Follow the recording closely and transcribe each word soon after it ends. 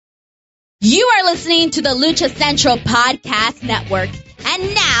You are listening to the Lucha Central Podcast Network.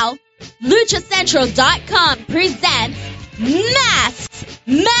 And now, LuchaCentral.com presents Masks,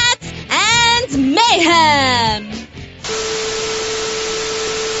 Mats, and Mayhem.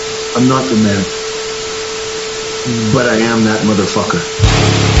 I'm not the man, but I am that motherfucker.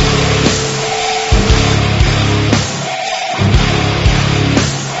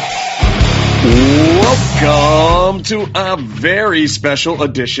 Welcome to a very special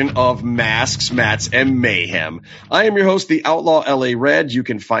edition of Masks, Mats, and Mayhem. I am your host, the Outlaw LA Red. You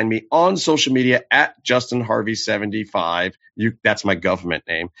can find me on social media at JustinHarvey75. That's my government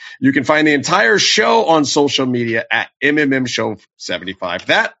name. You can find the entire show on social media at MMMShow75.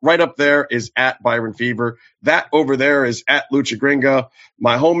 That right up there is at Byron Fever. That over there is at Lucha Gringa.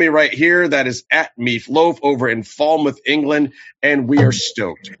 My homie right here, that is at Meat Loaf over in Falmouth, England. And we are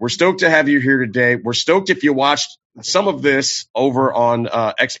stoked. We're stoked to have you here today. We're stoked if you watched some of this over on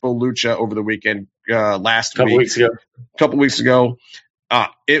Expo Lucha over the weekend couple weeks ago.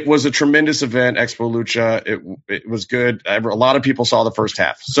 It was a tremendous event, Expo Lucha. It was good. A lot of people saw the first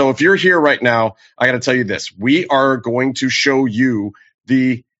half. So if you're here right now, I got to tell you this. We are going to show you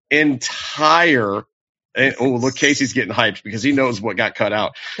the entire look, Casey's getting hyped because he knows what got cut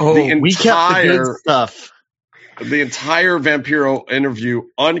out. We kept the good stuff. The entire Vampiro interview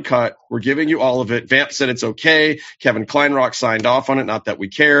uncut. We're giving you all of it. Vamp said it's okay. Kevin Kleinrock signed off on it. Not that we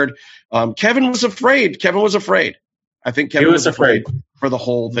cared. Kevin was afraid. I think Kevin was afraid for the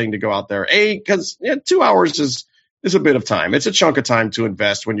whole thing to go out there. Because 2 hours is a bit of time. It's a chunk of time to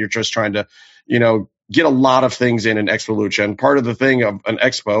invest when you're just trying to, get a lot of things in Expo Lucha. And part of the thing of an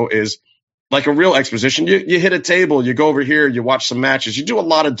expo is like a real exposition. You hit a table, you go over here, you watch some matches, you do a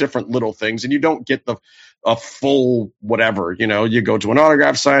lot of different little things, and you don't get a full whatever. You go to an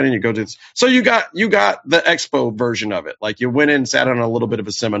autograph signing, you go to so you got the expo version of it. Like you went in and sat on a little bit of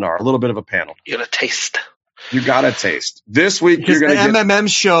a seminar, a little bit of a panel. You got a taste. You got to taste. This week because you're going to get MMM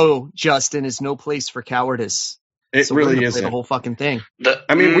show, Justin, is no place for cowardice. It really is the whole fucking thing. We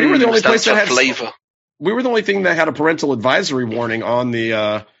were the only place that had flavor. We were the only thing that had a parental advisory warning on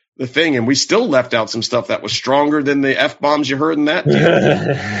the thing, and we still left out some stuff that was stronger than the F-bombs you heard in that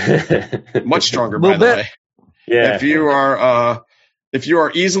deal. Much stronger, by the way. Yeah. If you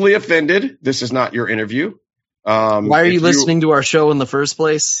are easily offended, this is not your interview. Why are you listening to our show in the first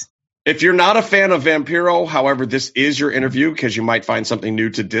place? If you're not a fan of Vampiro, however, this is your interview because you might find something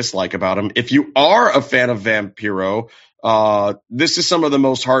new to dislike about him. If you are a fan of Vampiro, this is some of the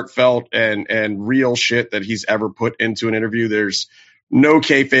most heartfelt and real shit that he's ever put into an interview. There's no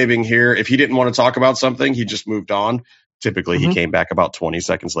kayfabing here. If he didn't want to talk about something, he just moved on. Typically, he came back about 20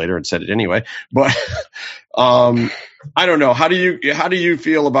 seconds later and said it anyway. But I don't know. How do you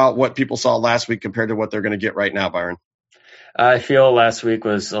feel about what people saw last week compared to what they're going to get right now, Byron? I feel last week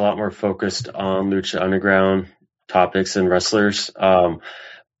was a lot more focused on Lucha Underground topics and wrestlers.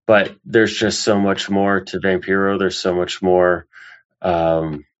 But there's just so much more to Vampiro. There's so much more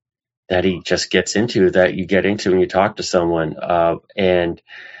that he just gets into, that you get into when you talk to someone. And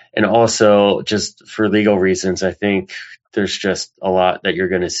also just for legal reasons, I think there's just a lot that you're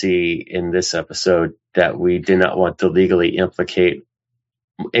going to see in this episode that we did not want to legally implicate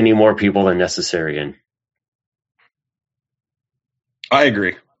any more people than necessary in. I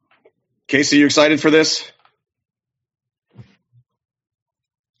agree. Casey, you excited for this?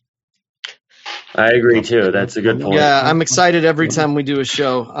 I agree too. That's a good point. Yeah, I'm excited every time we do a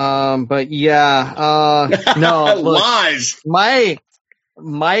show. But yeah, no, look, lies.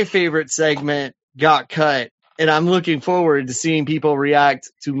 My favorite segment got cut, and I'm looking forward to seeing people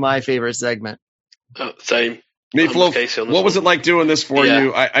react to my favorite segment. Same. What was it like doing this for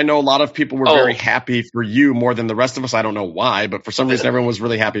you? I know a lot of people were very happy for you more than the rest of us. I don't know why, but for some reason, everyone was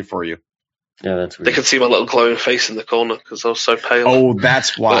really happy for you. Yeah, that's weird. They could see my little glowing face in the corner because I was so pale. Oh,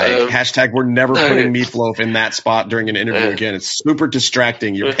 that's why. Hashtag we're never putting Meatloaf in that spot during an interview again. It's super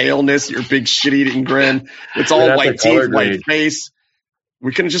distracting. Your paleness, your big shit-eating grin. It's all white teeth, white face.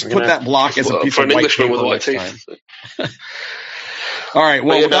 We couldn't just put that block as a piece of white paper with white teeth. All right,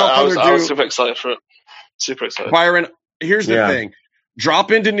 well, without further ado. I was super excited for it. Super excited. Byron, here's the thing.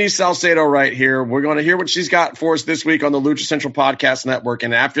 Drop in Denise Salcedo right here. We're going to hear what she's got for us this week on the Lucha Central Podcast Network.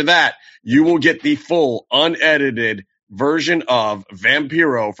 And after that, you will get the full, unedited version of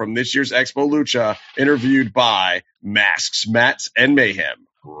Vampiro from this year's Expo Lucha, interviewed by Masks, Mats, and Mayhem.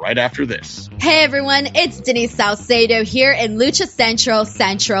 Right after this. Hey everyone, it's Denise Salcedo here in Lucha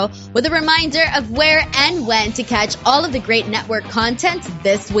Central with a reminder of where and when to catch all of the great network content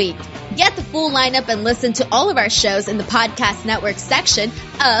this week. Get the full lineup and listen to all of our shows in the podcast network section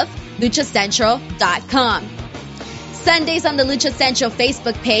of LuchaCentral.com. Sundays on the Lucha Central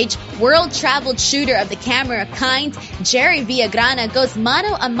Facebook page, world-traveled shooter of the camera kind, Jerry Villagrana goes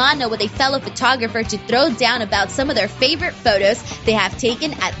mano a mano with a fellow photographer to throw down about some of their favorite photos they have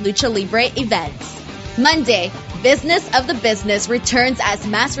taken at Lucha Libre events. Monday, Business of the Business returns as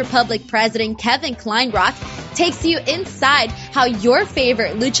Mass Republic President Kevin Kleinrock takes you inside how your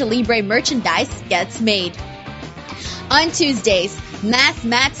favorite Lucha Libre merchandise gets made. On Tuesdays, Mass,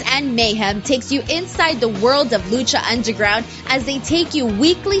 Mats, and Mayhem takes you inside the world of Lucha Underground as they take you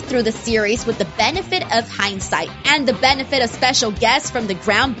weekly through the series with the benefit of hindsight and the benefit of special guests from the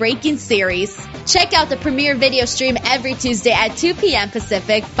groundbreaking series. Check out the premiere video stream every Tuesday at 2 p.m.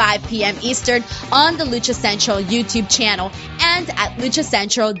 Pacific, 5 p.m. Eastern on the Lucha Central YouTube channel and at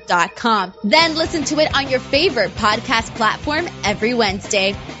luchacentral.com. Then listen to it on your favorite podcast platform every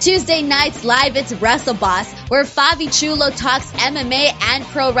Wednesday. Tuesday nights live, it's Wrestle Boss, where Fabi Chulo talks MMA and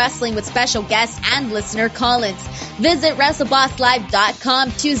pro wrestling with special guests and listener call-ins. Visit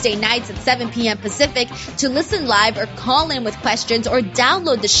WrestleBossLive.com Tuesday nights at 7 p.m. Pacific to listen live or call in with questions or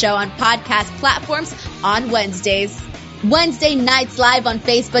download the show on podcast platforms on Wednesdays. Wednesday nights live on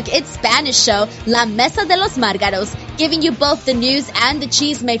Facebook, it's Spanish show La Mesa de los Márgaros, giving you both the news and the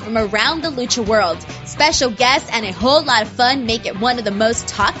chisme from around the lucha world. Special guests and a whole lot of fun make it one of the most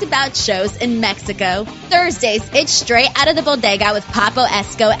talked about shows in Mexico. Thursdays, it's Straight Out of the Bodega with Papo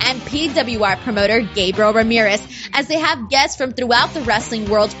Esco and PWR promoter Gabriel Ramirez as they have guests from throughout the wrestling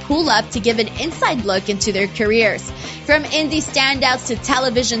world pull up to give an inside look into their careers. From indie standouts to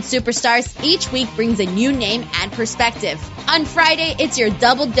television superstars, each week brings a new name and perspective. On Friday, it's your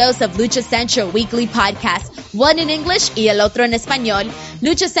double dose of Lucha Central Weekly podcast, one in English y el otro en español.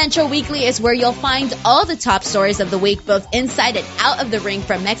 Lucha Central Weekly is where you'll find all the top stories of the week, both inside and out of the ring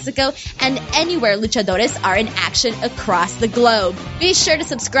from Mexico and anywhere luchadores are in action across the globe. Be sure to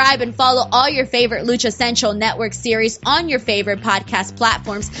subscribe and follow all your favorite Lucha Central Network series on your favorite podcast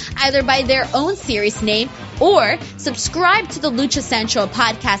platforms, either by their own series name or subscribe to the Lucha Central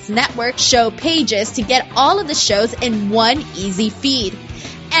Podcast Network show pages to get all of the shows in one easy feed.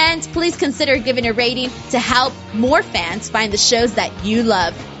 And please consider giving a rating to help more fans find the shows that you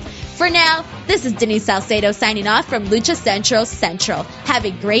love. For now, this is Denise Salcedo signing off from Lucha Central Central. Have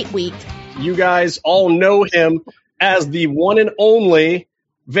a great week. You guys all know him as the one and only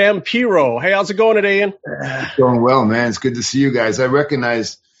Vampiro. Hey, how's it going today, Ian? It's going well, man. It's good to see you guys. I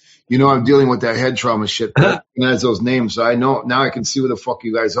recognize, I'm dealing with that head trauma shit. I recognize those names, so I know now I can see who the fuck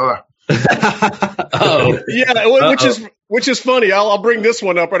you guys are. Yeah, which is funny. I'll bring this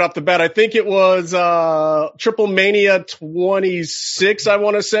one up right off the bat. I think it was Triple Mania 26, I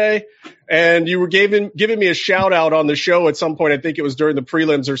want to say, and you were giving me a shout out on the show at some point. I think it was during the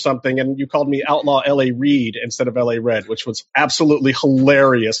prelims or something, and you called me Outlaw LA Reed instead of LA Red, which was absolutely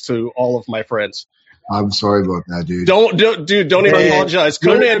hilarious to all of my friends. I'm sorry about that, dude. Don't even apologize.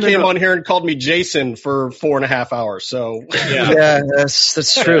 Conan came on here and called me Jason for 4.5 hours. So yeah,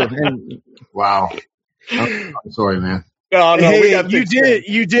 that's true. Wow. I'm sorry, man. No, hey,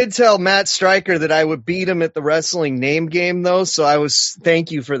 you did tell Matt Stryker that I would beat him at the wrestling name game, though. So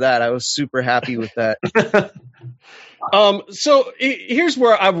thank you for that. I was super happy with that. So here's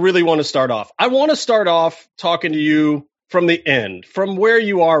where I really want to start off. I want to start off talking to you from the end, from where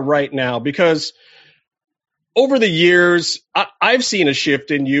you are right now, because over the years, I've seen a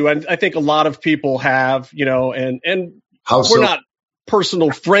shift in you, and I think a lot of people have, and we're not personal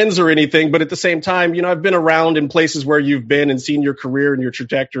friends or anything, but at the same time, I've been around in places where you've been and seen your career and your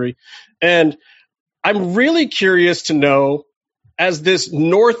trajectory. And I'm really curious to know, as this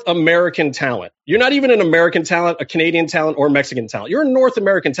North American talent, you're not even an American talent, a Canadian talent, or Mexican talent. You're a North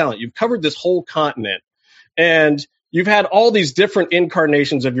American talent. You've covered this whole continent, and you've had all these different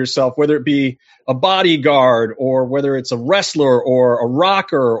incarnations of yourself, whether it be a bodyguard or whether it's a wrestler or a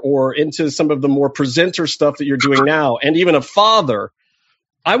rocker or into some of the more presenter stuff that you're doing now, and even a father.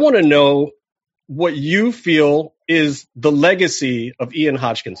 I want to know what you feel is the legacy of Ian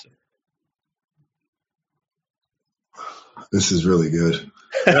Hodgkinson. This is really good.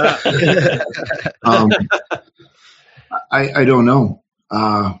 I don't know.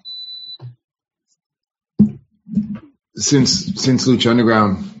 Since Lucha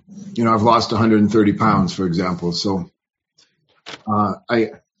Underground, I've lost 130 pounds, for example. So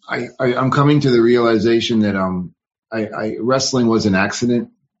I'm coming to the realization that wrestling was an accident.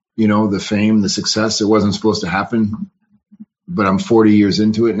 The fame, the success, it wasn't supposed to happen. But I'm 40 years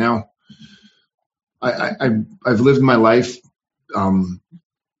into it now. I've lived my life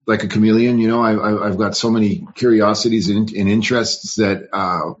like a chameleon. I've got so many curiosities and interests that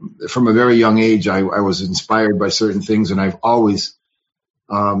from a very young age I was inspired by certain things, and I've always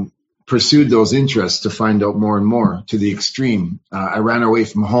pursued those interests to find out more and more to the extreme. I ran away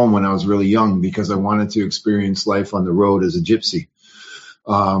from home when I was really young because I wanted to experience life on the road as a gypsy.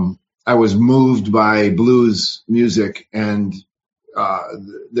 I was moved by blues music and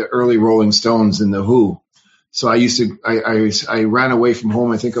the early Rolling Stones and the Who. So I ran away from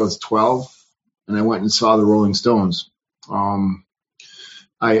home. I think I was 12, and I went and saw the Rolling Stones.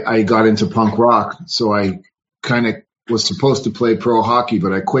 I got into punk rock, so I kind of was supposed to play pro hockey,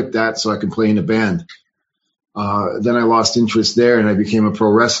 but I quit that so I could play in a band. Then I lost interest there, and I became a pro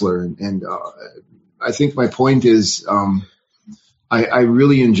wrestler. And I think my point is I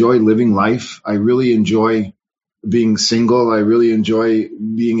really enjoy living life. I really enjoy being single. I really enjoy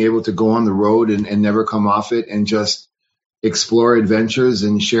being able to go on the road and never come off it and just explore adventures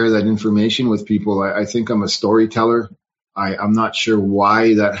and share that information with people. I think I'm a storyteller. I'm not sure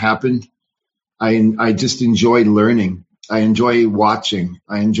why that happened. I just enjoy learning. I enjoy watching.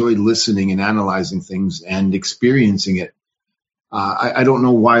 I enjoy listening and analyzing things and experiencing it. I don't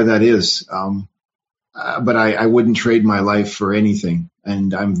know why that is, but I wouldn't trade my life for anything.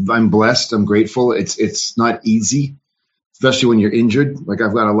 And I'm blessed. I'm grateful. It's not easy, especially when you're injured. Like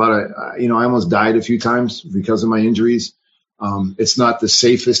I've got a lot of, I almost died a few times because of my injuries. It's not the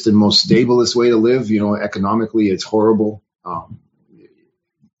safest and most stablest way to live. Economically, it's horrible.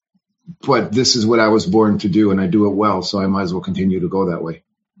 But this is what I was born to do, and I do it well, so I might as well continue to go that way.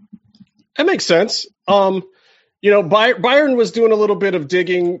 That makes sense. Byron was doing a little bit of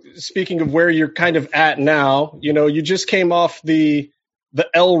digging, speaking of where you're kind of at now. You just came off the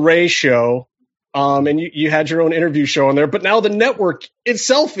El Rey show, and you had your own interview show on there, but now the network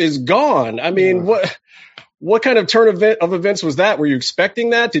itself is gone. I mean, what kind of turn of events was that? Were you expecting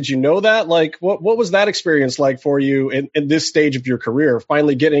that? Did you know that? Like, what was that experience like for you in this stage of your career?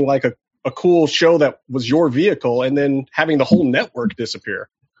 Finally getting like a cool show that was your vehicle and then having the whole network disappear.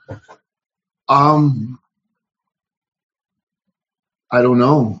 I don't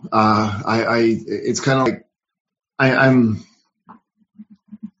know. It's kind of like,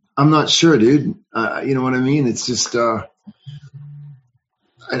 I'm not sure, dude. You know what I mean? It's just, I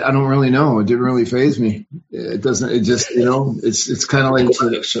don't really know. It didn't really faze me. It doesn't. It just, it's kind of like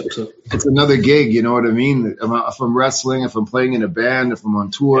it's another gig. You know what I mean? If I'm wrestling, if I'm playing in a band, if I'm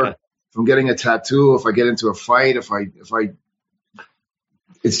on tour, if I'm getting a tattoo, if I get into a fight, if I,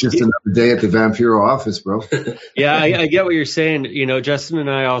 it's just another day at the Vampiro office, bro. Yeah, I get what you're saying. Justin and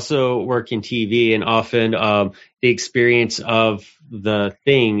I also work in TV, and often the experience of the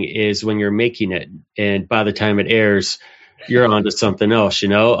thing is when you're making it, and by the time it airs, you're on to something else,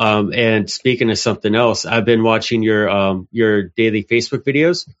 and speaking of something else, I've been watching your daily Facebook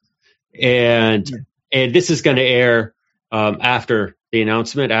videos, and this is going to air after the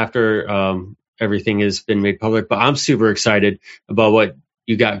announcement, after everything has been made public, but I'm super excited about what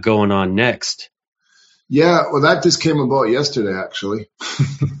you got going on next. Yeah, well, that just came about yesterday, actually.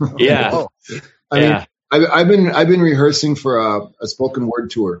 Yeah. I've been rehearsing for a spoken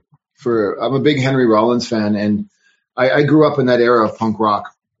word tour. I'm a big Henry Rollins fan, and I grew up in that era of punk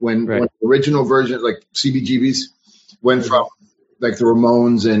rock when the original version, like CBGBs, went from like the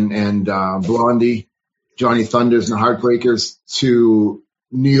Ramones and Blondie, Johnny Thunders and the Heartbreakers to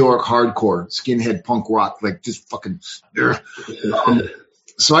New York hardcore, skinhead punk rock, like just fucking.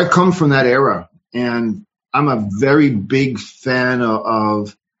 So I come from that era, and I'm a very big fan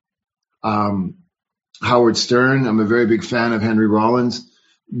of Howard Stern. I'm a very big fan of Henry Rollins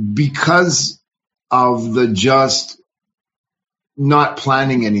because of the just not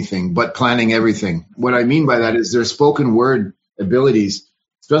planning anything, but planning everything. What I mean by that is their spoken word abilities,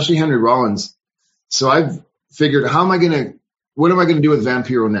 especially Henry Rollins. So I've figured, what am I going to do with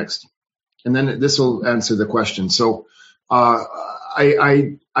Vampiro next? And then this will answer the question. So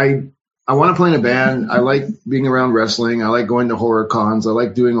I want to play in a band. I like being around wrestling. I like going to horror cons. I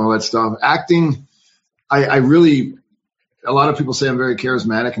like doing all that stuff. Acting, a lot of people say I'm very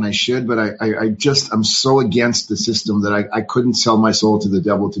charismatic, and I should, but I'm so against the system that I couldn't sell my soul to the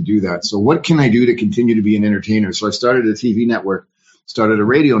devil to do that. So what can I do to continue to be an entertainer? So I started a TV network, started a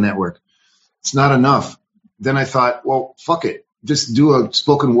radio network. It's not enough. Then I thought, well, fuck it. Just do a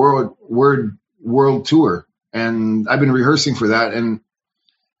spoken word world tour. And I've been rehearsing for that. And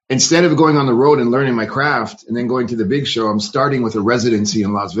instead of going on the road and learning my craft and then going to the big show, I'm starting with a residency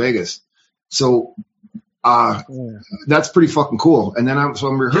in Las Vegas. So that's pretty fucking cool. And then I'm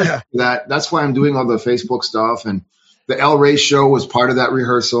rehearsing for that. That's why I'm doing all the Facebook stuff. And the El Rey show was part of that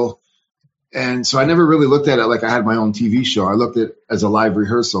rehearsal. And so I never really looked at it like I had my own TV show. I looked at it as a live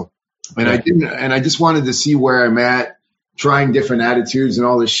rehearsal. And I just wanted to see where I'm at, trying different attitudes and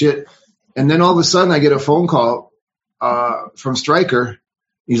all this shit. And then all of a sudden I get a phone call from Stryker,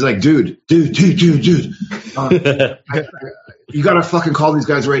 He's like, dude. You got to fucking call these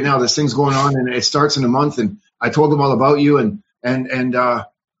guys right now. This thing's going on and it starts in a month. And I told them all about you and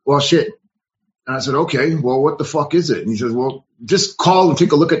well, shit. And I said, okay, well, what the fuck is it? And he says, well, just call and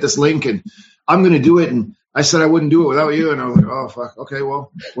take a look at this link and I'm going to do it. And I said, I wouldn't do it without you. And I was like, oh, fuck. Okay,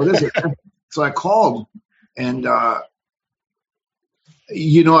 well, what is it? So I called and,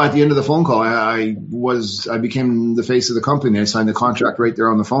 at the end of the phone call, I became the face of the company. I signed the contract right there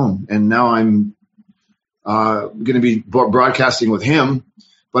on the phone. And now I'm going to be broadcasting with him,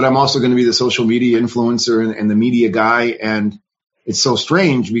 but I'm also going to be the social media influencer and the media guy. And it's so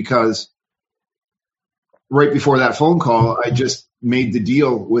strange because right before that phone call, I just made the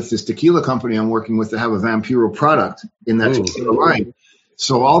deal with this tequila company I'm working with to have a Vampiro product in that tequila line.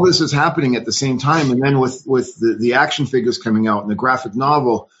 So all this is happening at the same time. And then with the action figures coming out and the graphic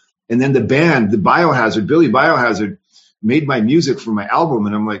novel, and then the band, the Biohazard, Billy Biohazard, made my music for my album.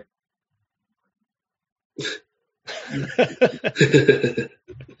 And I'm like,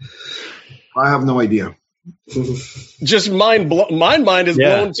 I have no idea. Just my mind is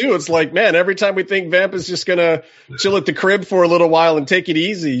blown too. It's like, man, every time we think Vamp is just gonna chill at the crib for a little while and take it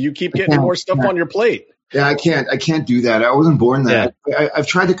easy, you keep getting more stuff on your plate. Yeah, I can't do that. I wasn't born that. Yeah. I've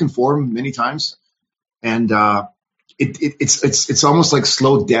tried to conform many times, and it's almost like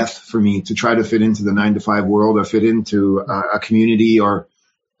slow death for me to try to fit into the 9-to-5 world or fit into a community. Or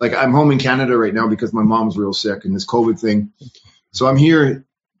like I'm home in Canada right now because my mom's real sick and this COVID thing. So I'm here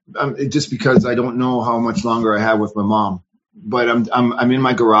just because I don't know how much longer I have with my mom. But I'm in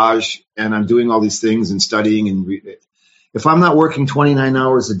my garage and I'm doing all these things and studying. And if I'm not working 29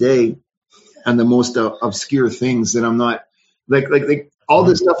 hours a day and the most obscure things, then I'm not like all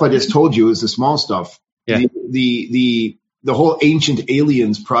this stuff I just told you is the small stuff. Yeah. The whole ancient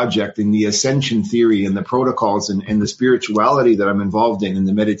aliens project and the ascension theory and the protocols and the spirituality that I'm involved in and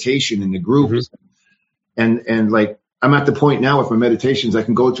the meditation and the groups. Mm-hmm. And like, I'm at the point now with my meditations, I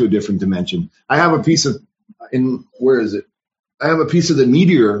can go to a different dimension. I have a piece of I have a piece of the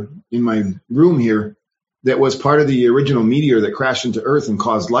meteor in my room here that was part of the original meteor that crashed into Earth and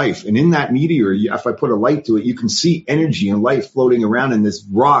caused life. And in that meteor, if I put a light to it, you can see energy and life floating around in this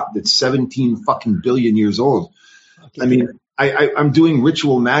rock that's 17 fucking billion years old. I mean, I'm doing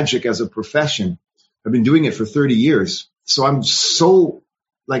ritual magic as a profession. I've been doing it for 30 years. So I'm so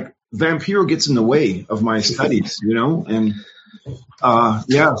like Vampiro gets in the way of my studies, and so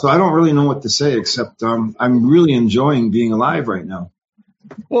I don't really know what to say except I'm really enjoying being alive right now.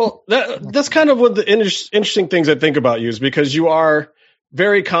 Well, that's kind of one of the interesting things I think about you is because you are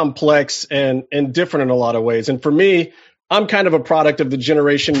very complex and different in a lot of ways. And for me, I'm kind of a product of the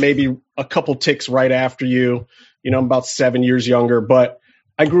generation, maybe a couple ticks right after you. I'm about 7 years younger, but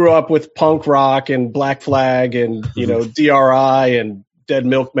I grew up with punk rock and Black Flag and, DRI and Dead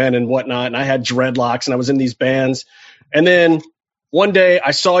Milkmen and whatnot. And I had dreadlocks and I was in these bands. And then one day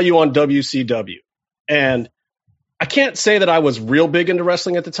I saw you on WCW, and I can't say that I was real big into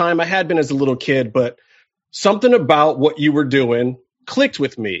wrestling at the time. I had been as a little kid, but something about what you were doing clicked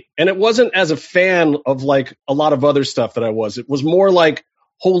with me. And it wasn't as a fan of like a lot of other stuff that I was. It was more like,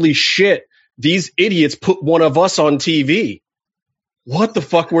 holy shit, these idiots put one of us on TV. What the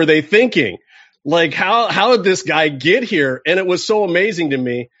fuck were they thinking? Like, how did this guy get here? And it was so amazing to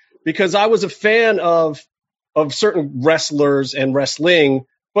me because I was a fan of certain wrestlers and wrestling,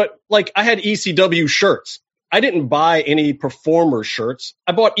 but like I had ECW shirts. I didn't buy any performer shirts.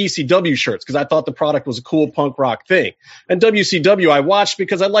 I bought ECW shirts because I thought the product was a cool punk rock thing. And WCW I watched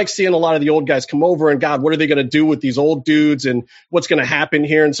because I like seeing a lot of the old guys come over and God, what are they going to do with these old dudes and what's going to happen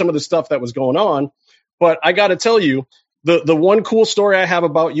here and some of the stuff that was going on. But I got to tell you, the one cool story I have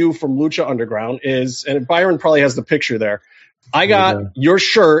about you from Lucha Underground is, and Byron probably has the picture there. I got your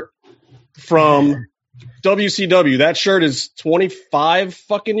shirt from WCW. That shirt is 25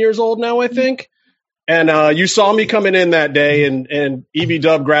 fucking years old now, I think. And you saw me coming in that day, and Evie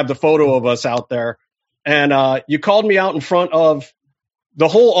Dub grabbed a photo of us out there. And you called me out in front of the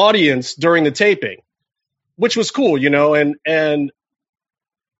whole audience during the taping, which was cool, And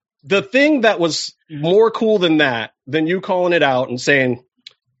the thing that was more cool than you calling it out and saying,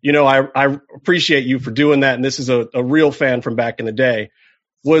 I appreciate you for doing that, and this is a real fan from back in the day,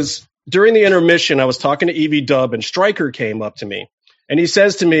 was during the intermission, I was talking to Evie Dub, and Stryker came up to me, and he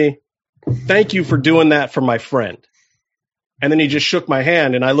says to me, "Thank you for doing that for my friend." And then he just shook my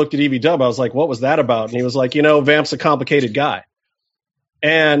hand, and I looked at Evie Dub. I was like, what was that about? And he was like, Vamp's a complicated guy.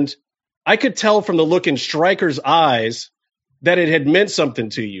 And I could tell from the look in Stryker's eyes that it had meant something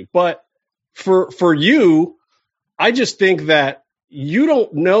to you. But for you, I just think that you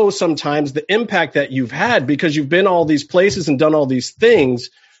don't know sometimes the impact that you've had because you've been all these places and done all these things.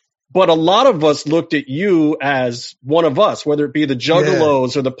 But a lot of us looked at you as one of us, whether it be the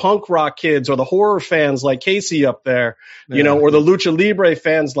Juggalos or the punk rock kids or the horror fans like Casey up there, you know, or the Lucha Libre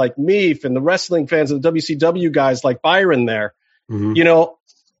fans like Meef and the wrestling fans and the WCW guys like Byron there, you know.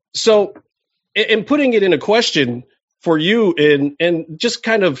 So in putting it in a question for you and just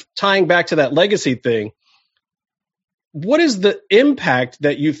kind of tying back to that legacy thing, what is the impact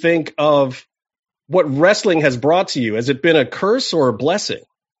that you think of what wrestling has brought to you? Has it been a curse or a blessing?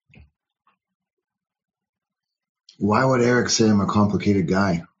 Why would Eric say I'm a complicated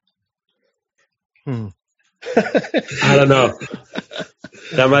guy? I don't know.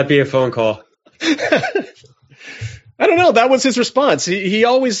 That might be a phone call. I don't know. That was his response. He's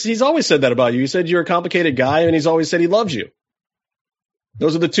always said that about you. He said you're a complicated guy, and he's always said he loves you.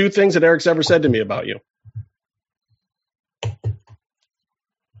 Those are the two things that Eric's ever said to me about you.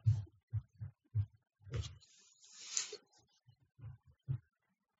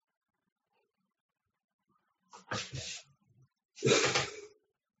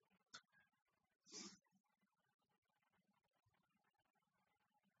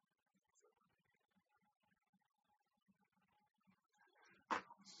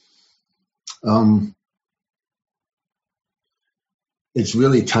 It's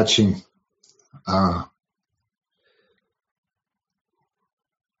really touching.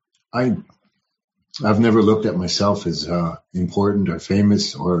 I've never looked at myself as important or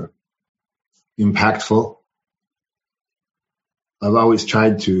famous or impactful. I've always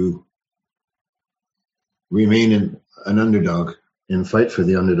tried to remain an underdog and fight for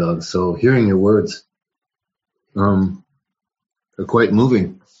the underdog. So hearing your words are quite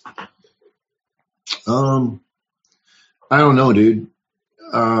moving. I don't know, dude.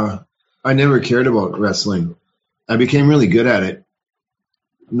 I never cared about wrestling. I became really good at it,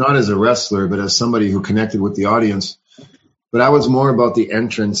 not as a wrestler, but as somebody who connected with the audience. But I was more about the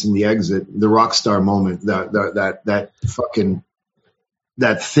entrance and the exit, the rock star moment, that fucking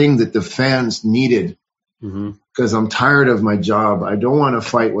that thing that the fans needed. Because I'm tired of my job. I don't want to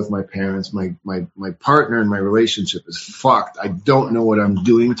fight with my parents. My partner and my relationship is fucked. I don't know what I'm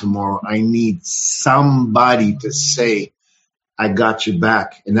doing tomorrow. I need somebody to say, I got your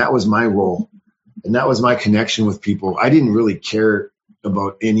back. And that was my role. And that was my connection with people. I didn't really care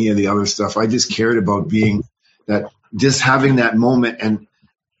about any of the other stuff. I just cared about being that, just having that moment and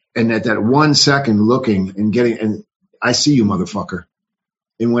at that 1 second looking and getting, and I see you, motherfucker.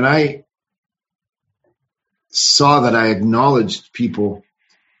 And when I saw that I acknowledged people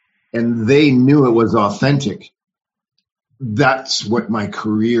and they knew it was authentic, that's what my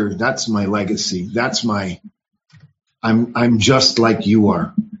career, that's my legacy. That's I'm just like you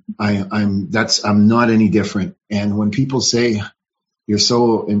are. I'm not any different. And when people say you're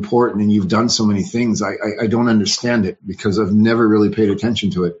so important and you've done so many things, I don't understand it because I've never really paid attention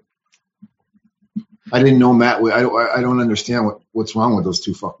to it. I didn't know Matt. I don't understand what's wrong with those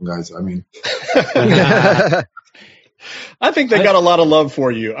two fucking guys. I mean, I think they got a lot of love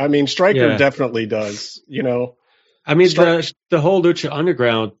for you. I mean, Stryker definitely does, you know. I mean, the whole Lucha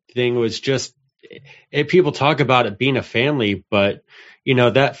Underground thing was just, people talk about it being a family, but, you know,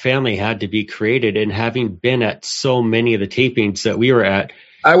 that family had to be created. And having been at so many of the tapings that we were at,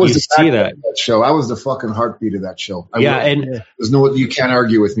 I was that show. I was the fucking heartbeat of that show. You can't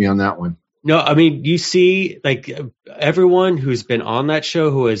argue with me on that one. No, I mean, you see, like, everyone who's been on that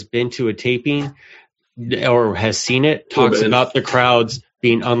show, who has been to a taping or has seen it, talks about the crowds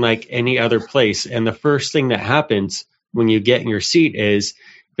being unlike any other place. And the first thing that happens when you get in your seat is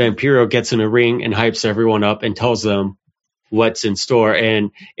Vampiro gets in a ring and hypes everyone up and tells them what's in store. And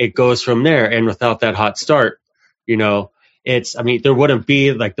it goes from there. And without that hot start, you know, there wouldn't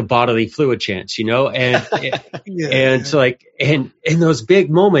be like the bodily fluid chance, you know, and and like, and in those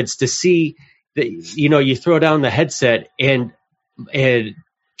big moments to see that, you know, you throw down the headset and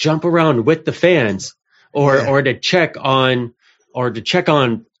jump around with the fans or to check on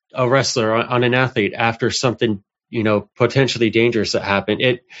a wrestler, on an athlete after something, you know, potentially dangerous that happened.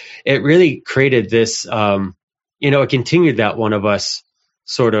 It really created this, you know, it continued that one of us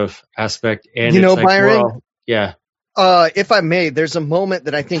sort of aspect. And you know, like, Byron, if I may, there's a moment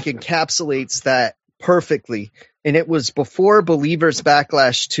that I think encapsulates that perfectly. And it was before Believers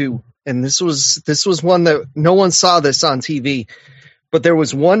Backlash 2. And this was one that no one saw this on TV, but there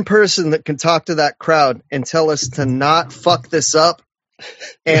was one person that can talk to that crowd and tell us to not fuck this up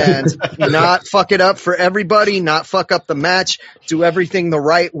and not fuck it up for everybody, not fuck up the match, do everything the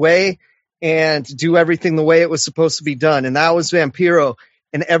right way and do everything the way it was supposed to be done. And that was Vampiro.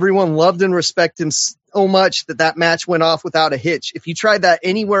 And everyone loved and respected so much that match went off without a hitch. If you tried that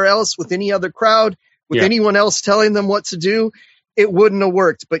anywhere else with any other crowd, with anyone else telling them what to do, it wouldn't have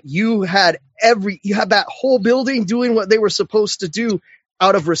worked. But you had that whole building doing what they were supposed to do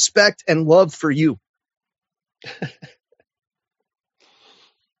out of respect and love for you.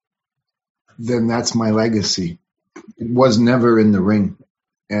 Then that's my legacy. It was never in the ring.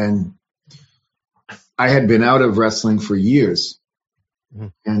 And I had been out of wrestling for years.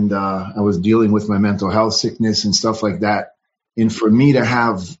 And I was dealing with my mental health sickness and stuff like that. And for me to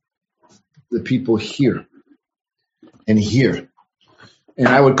have the people here and here, and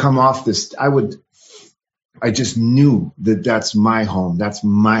I would come off this, I just knew that that's my home. That's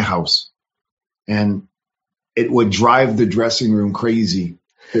my house. And it would drive the dressing room crazy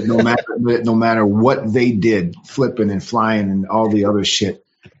that no matter what they did, flipping and flying and all the other shit,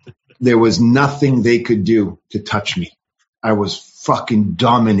 there was nothing they could do to touch me. I was fucking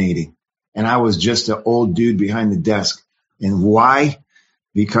dominating. And I was just an old dude behind the desk. And why?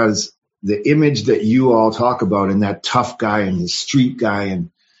 Because the image that you all talk about and that tough guy and the street guy, and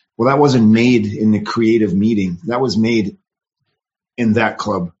well, that wasn't made in the creative meeting. That was made in that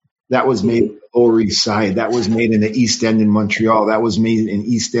club. That was made in the Lower East Side. That was made in the East End in Montreal. That was made in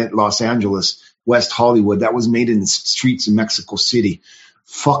East End, Los Angeles, West Hollywood. That was made in the streets of Mexico City.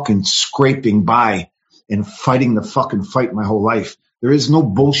 Fucking scraping by and fighting the fucking fight my whole life. There is no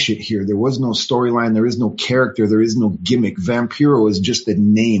bullshit here. There was no storyline. There is no character. There is no gimmick. Vampiro is just a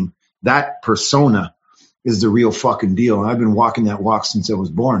name. That persona is the real fucking deal. And I've been walking that walk since I was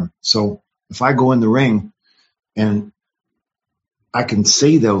born. So if I go in the ring and I can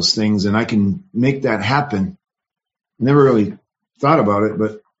say those things and I can make that happen, I never really thought about it,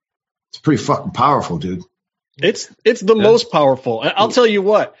 but it's pretty fucking powerful, dude. It's the most powerful. I'll tell you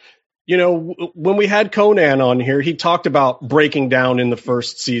what, you know, when we had Conan on here, he talked about breaking down in the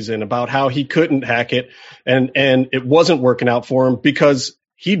first season, about how he couldn't hack it and it wasn't working out for him because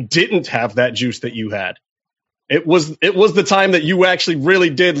he didn't have that juice that you had. It was the time that you actually really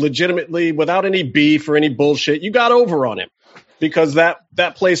did legitimately, without any beef or any bullshit, you got over on him because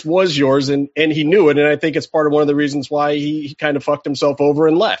that place was yours and he knew it. And I think it's part of one of the reasons why he kind of fucked himself over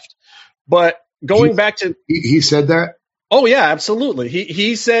and left. But going back to, he said that. Oh yeah, absolutely.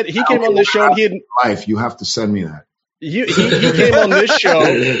 He said he came on this show and he had life. You have to send me that. He came on this show.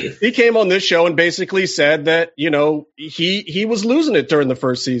 He came on this show and basically said that, you know, he was losing it during the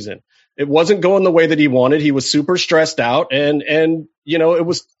first season. It wasn't going the way that he wanted. He was super stressed out and you know,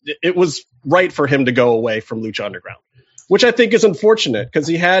 it was right for him to go away from Lucha Underground, which I think is unfortunate because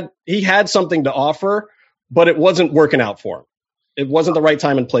he had something to offer, but it wasn't working out for him. It wasn't the right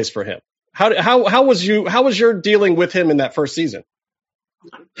time and place for him. How was your dealing with him in that first season?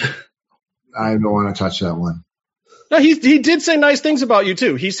 I don't want to touch that one. No, he did say nice things about you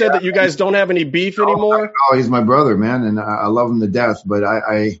too. He said that you guys don't have any beef anymore. Oh, he's my brother, man, and I love him to death. But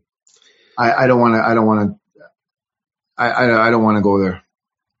I don't want to go there.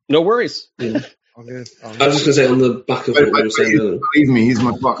 No worries. Yeah. I was just going to say on the back of what you were saying. Believe me, he's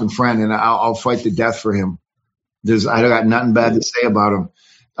my fucking friend, and I'll fight to death for him. I got nothing bad to say about him.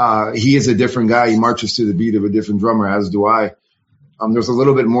 He is a different guy. He marches to the beat of a different drummer, as do I. There's a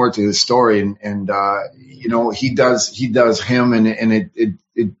little bit more to his story, and you know, he does him, and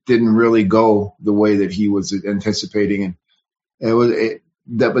it didn't really go the way that he was anticipating, and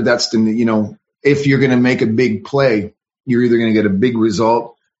but that's the, you know, if you're going to make a big play, you're either going to get a big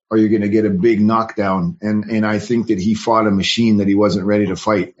result or you're going to get a big knockdown, and I think that he fought a machine that he wasn't ready to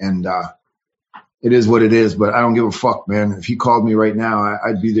fight, and it is what it is. But I don't give a fuck, man. If he called me right now,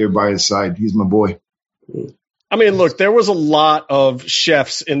 I'd be there by his side. He's my boy. I mean, look, there was a lot of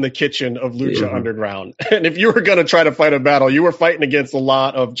chefs in the kitchen of Lucha Underground. And if you were going to try to fight a battle, you were fighting against a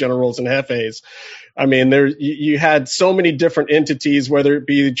lot of generals and jefes. I mean, you had so many different entities, whether it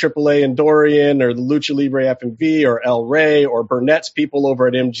be AAA and Dorian or the Lucha Libre FMV or El Rey or Burnett's people over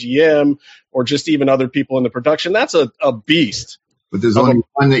at MGM or just even other people in the production. That's a beast. But there's only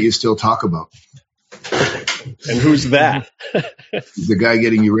one that you still talk about. And who's that? The guy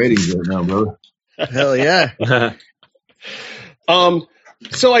getting you ratings right now, brother. Hell yeah.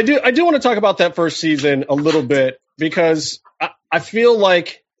 So I do want to talk about that first season a little bit because I feel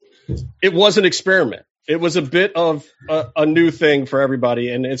like it was an experiment. It was a bit of a new thing for everybody.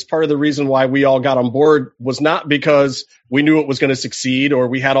 And it's part of the reason why we all got on board was not because we knew it was going to succeed or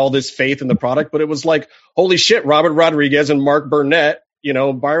we had all this faith in the product, but it was like, holy shit, Robert Rodriguez and Mark Burnett, you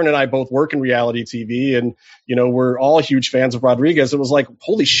know, Byron and I both work in reality TV and, you know, we're all huge fans of Rodriguez. It was like,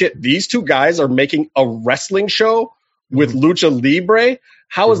 holy shit, these two guys are making a wrestling show with Lucha Libre.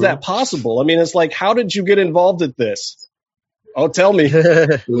 How is that possible? I mean, it's like, how did you get involved at this? Oh, tell me.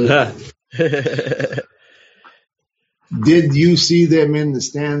 Did you see them in the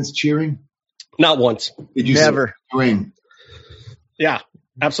stands cheering? Not once. Did you Never. see them cheering? Yeah,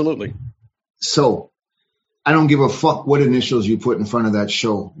 absolutely. So I don't give a fuck what initials you put in front of that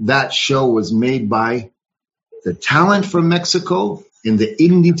show. That show was made by the talent from Mexico and the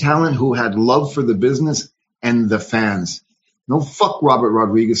indie talent who had love for the business and the fans. No, fuck Robert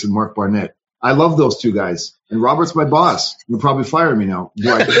Rodriguez and Mark Barnett. I love those two guys. And Robert's my boss. You'll probably fire me now.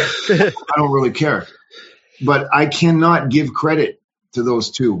 I don't really care. But I cannot give credit to those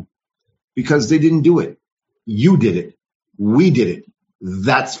two because they didn't do it. You did it. We did it.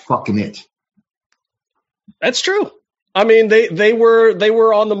 That's fucking it. That's true. I mean, they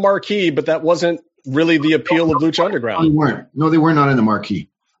were on the marquee, but that wasn't really the appeal of Lucha Underground. No, they weren't. No, they were not in the marquee.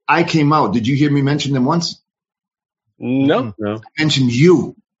 I came out. Did you hear me mention them once? No. I mentioned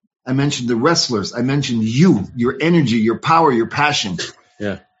you. I mentioned the wrestlers. I mentioned you, your energy, your power, your passion.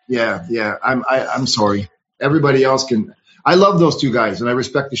 Yeah. I'm sorry. Everybody else can. I love those two guys, and I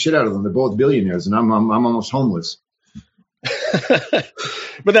respect the shit out of them. They're both billionaires, and I'm almost homeless.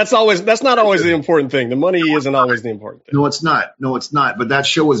 But that's not always the important thing. The money isn't always the important thing. No, it's not. But that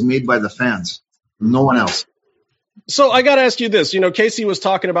show was made by the fans. No one else. So I got to ask you this. Casey was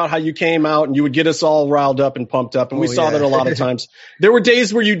talking about how you came out and you would get us all riled up and pumped up. And we saw that a lot of times. There were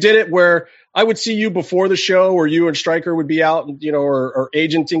days where you did it where I would see you before the show or you and Stryker would be out, or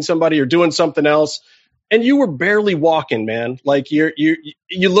agenting somebody or doing something else. And you were barely walking, man. Like you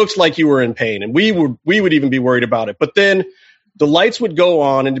looked like you were in pain, and we would even be worried about it. But then the lights would go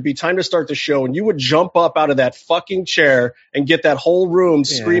on, and it'd be time to start the show, and you would jump up out of that fucking chair and get that whole room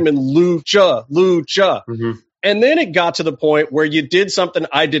screaming "Lucha, Lucha." Mm-hmm. And then it got to the point where you did something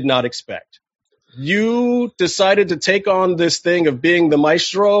I did not expect. You decided to take on this thing of being the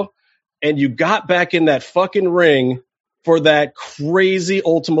maestro, and you got back in that fucking ring for that crazy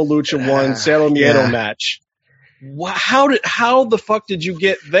Ultima Lucha 1 Cero Miedo match. How the fuck did you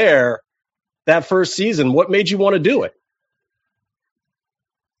get there that first season? What made you want to do it?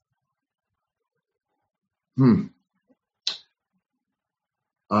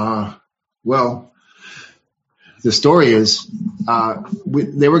 Well, the story is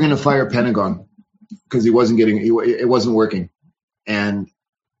they were going to fire Pentagon because it wasn't working, and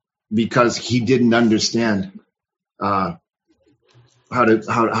because he didn't understand how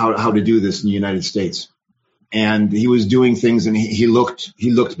to do this in the United States, and he was doing things, and he looked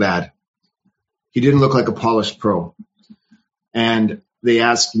bad. He didn't look like a polished pro, and they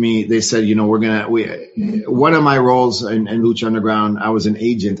asked me. They said, one of my roles in Lucha Underground, I was an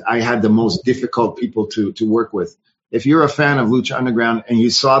agent. I had the most difficult people to work with. If you're a fan of Lucha Underground and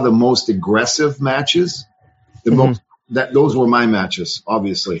you saw the most aggressive matches, those were my matches,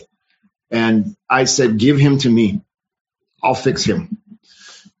 obviously. And I said, give him to me. I'll fix him.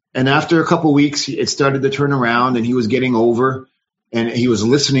 And after a couple weeks, it started to turn around, and he was getting over, and he was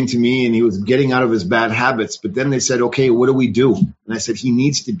listening to me, and he was getting out of his bad habits. But then they said, okay, what do we do? And I said, he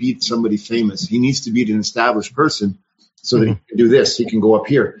needs to beat somebody famous. He needs to beat an established person so that he can do this. He can go up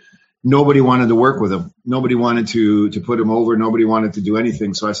here. Nobody wanted to work with him. Nobody wanted to put him over. Nobody wanted to do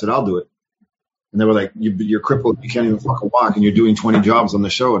anything. So I said, I'll do it. And they were like, you're crippled. You can't even fucking walk, and you're doing 20 jobs on the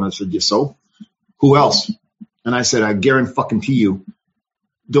show. And I said, yeah, so? Who else? And I said, I guarantee you,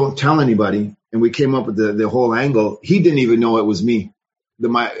 don't tell anybody. And we came up with the whole angle. He didn't even know it was me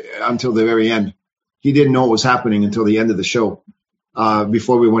until the very end. He didn't know what was happening until the end of the show,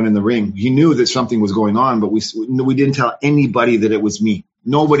 before we went in the ring. He knew that something was going on, but we didn't tell anybody that it was me.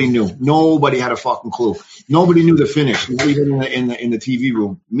 Nobody knew. Nobody had a fucking clue. Nobody knew the finish. Even in the TV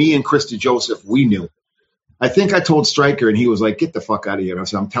room, me and Krista Joseph, we knew. I think I told Stryker, and he was like, get the fuck out of here. And I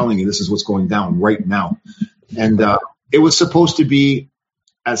said, I'm telling you, this is what's going down right now. And it was supposed to be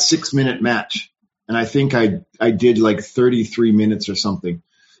a 6-minute match. And I think I did like 33 minutes or something.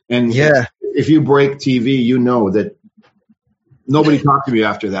 And if you break TV, you know that nobody talked to me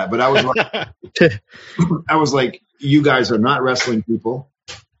after that. But I was like, you guys are not wrestling people,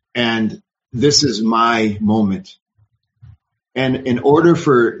 and this is my moment. And in order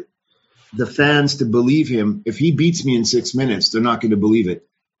for the fans to believe him, if he beats me in 6 minutes, they're not going to believe it.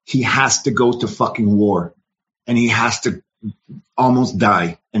 He has to go to fucking war, and he has to almost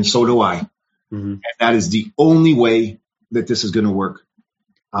die. And so do I. Mm-hmm. And that is the only way that this is going to work.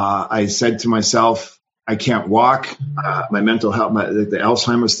 I said to myself, I can't walk. My mental health, the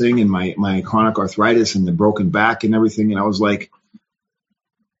Alzheimer's thing, and my chronic arthritis and the broken back and everything. And I was like,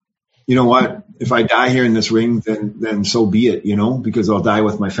 you know what? If I die here in this ring, then so be it, because I'll die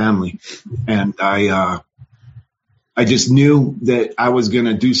with my family. And I just knew that I was going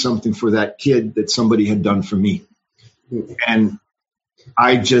to do something for that kid that somebody had done for me. And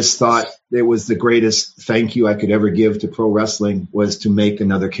I just thought it was the greatest thank you I could ever give to pro wrestling was to make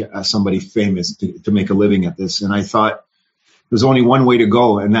somebody famous, to make a living at this. And I thought there's only one way to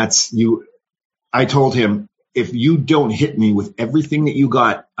go, and that's you. I told him, if you don't hit me with everything that you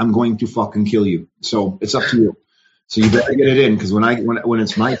got, I'm going to fucking kill you. So it's up to you. So you better get it in, because when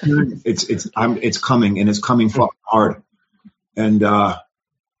it's my turn, it's coming, and it's coming fucking hard. And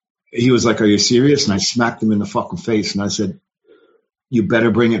he was like, "Are you serious?" And I smacked him in the fucking face, and I said, "You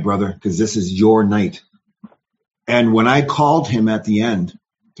better bring it, brother, because this is your night." And when I called him at the end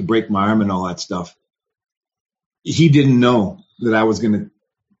to break my arm and all that stuff, he didn't know that I was going to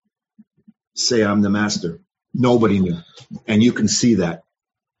say I'm the master. Nobody knew. And you can see that.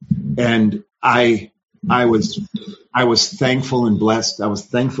 And I was thankful and blessed. I was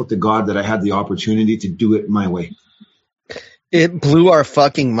thankful to God that I had the opportunity to do it my way. It blew our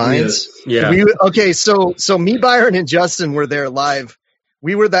fucking minds. Yeah. So me, Byron, and Justin were there live.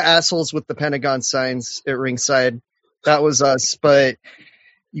 We were the assholes with the Pentagon signs at ringside. That was us. But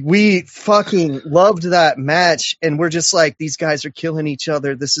we fucking loved that match. And we're just like, these guys are killing each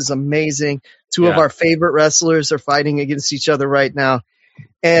other. This is amazing. Two of our favorite wrestlers are fighting against each other right now.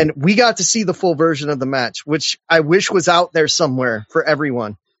 And we got to see the full version of the match, which I wish was out there somewhere for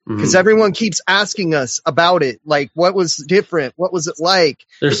everyone. Because everyone keeps asking us about it. Like, what was different? What was it like?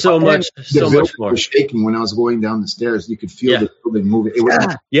 There's so much more. Was shaking when I was going down the stairs. You could feel the building moving. It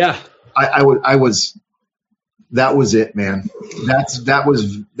was, that was it, man. That's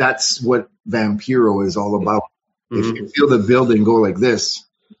what Vampiro is all about. If you feel the building go like this,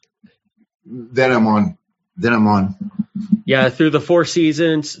 then I'm on. Yeah, through the 4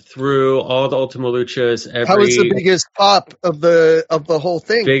 seasons, through all the Ultima Luchas, that was the biggest pop of the whole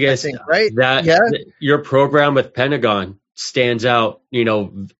thing. Biggest, I think, right? Your program with Pentagon stands out. You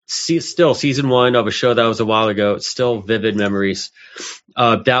know, still season 1 of a show that was a while ago. Still vivid memories.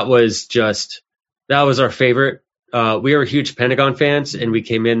 That was our favorite. We were huge Pentagon fans, and we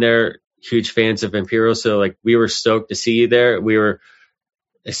came in there huge fans of Vampiro. So like, we were stoked to see you there. We were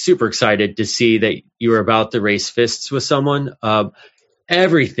super excited to see that you were about to race fists with someone.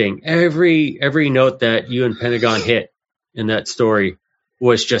 Everything, every note that you and Pentagon hit in that story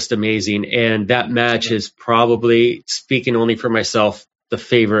was just amazing. And that match is probably, speaking only for myself,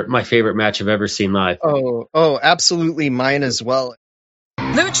 my favorite match I've ever seen live. Oh, absolutely mine as well.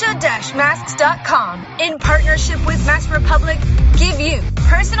 Lucha-masks.com, in partnership with Mask Republic, give you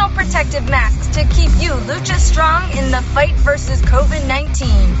personal protective masks to keep you Lucha strong in the fight versus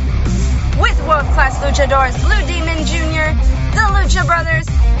COVID-19. With world-class luchadors Blue Demon Jr., the Lucha Brothers,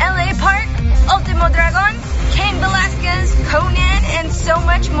 LA Park, Ultimo Dragon, Cain Velasquez, Conan, and so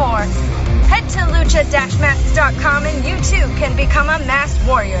much more. Head to lucha-masks.com and you too can become a masked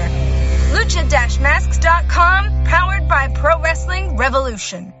warrior. Lucha-masks.com, powered by Pro Wrestling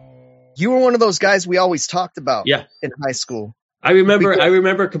Revolution. You were one of those guys we always talked about in high school. I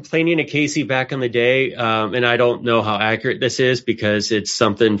remember complaining to Casey back in the day, and I don't know how accurate this is because it's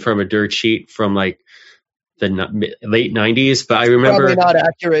something from a dirt sheet from like the late 90s, but I remember probably not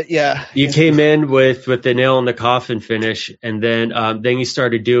accurate. Yeah, you came in with the nail in the coffin finish, and then you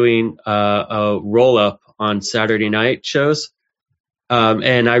started doing a roll up on Saturday night shows.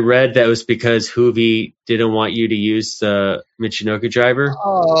 And I read that was because Hoovy didn't want you to use the Michinoku driver.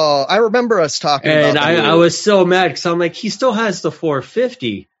 Oh, I remember us talking about that. And I was so mad because I'm like, he still has the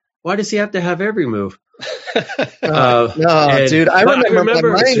 450. Why does he have to have every move? No, dude. I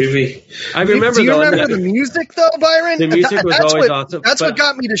remember Hoovy. I remember. Do you remember the music though, Byron? The music was always awesome. That's what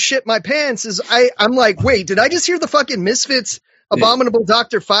got me to shit my pants. Is I'm like, wait, did I just hear the fucking Misfits Abominable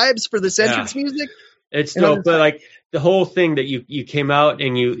Dr. Fibes for this entrance music? It's dope, but like the whole thing that you came out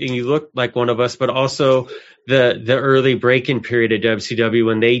and you looked like one of us, but also the early break-in period at WCW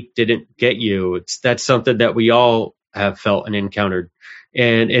when they didn't get you. That's something that we all have felt and encountered,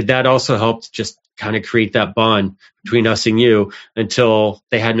 and that also helped just kind of create that bond between us and you until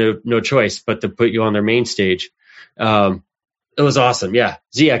they had no choice but to put you on their main stage. It was awesome. Yeah.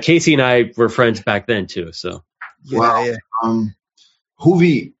 So yeah, Casey and I were friends back then too. So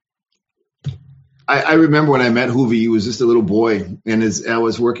Hoovy. I remember when I met Hoovy, he was just a little boy, and I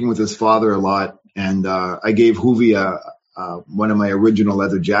was working with his father a lot, and I gave Hoovy one of my original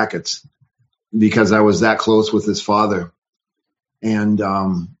leather jackets because I was that close with his father. And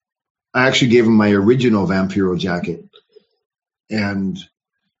I actually gave him my original Vampiro jacket. And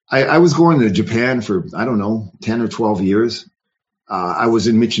I was going to Japan for, 10 or 12 years. I was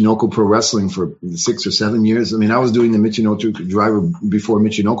in Michinoku Pro Wrestling for 6 or 7 years. I mean, I was doing the Michinoku driver before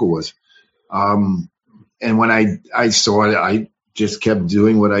Michinoku was. And when I saw it, I just kept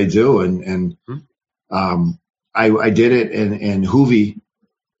doing what I do. And I did it, and Hoovy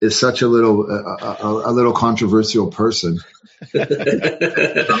is such a little controversial person.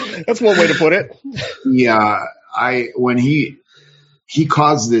 That's one way to put it. Yeah, when he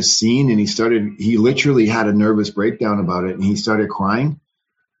caused this scene, and he literally had a nervous breakdown about it, and he started crying,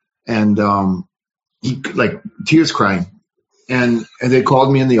 and he like tears crying, and they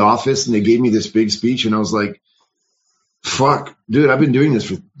called me in the office and they gave me this big speech, and I was like, fuck, dude, I've been doing this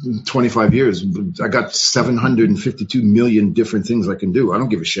for 25 years. I got 752 million different things I can do. I don't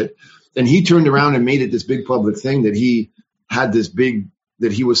give a shit. And he turned around and made it this big public thing that he had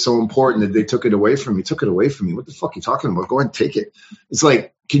that he was so important that they took it away from me. Took it away from me. What the fuck are you talking about? Go ahead and take it. It's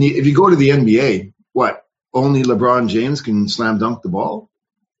like, if you go to the NBA, what? Only LeBron James can slam dunk the ball?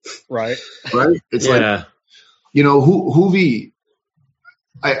 Right. It's like, Hoovy,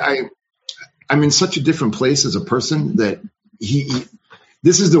 I'm in such a different place as a person that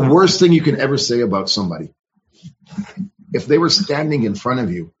this is the worst thing you can ever say about somebody. If they were standing in front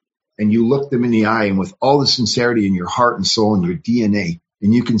of you and you look them in the eye, and with all the sincerity in your heart and soul and your DNA,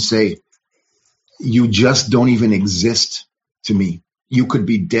 and you can say, you just don't even exist to me. You could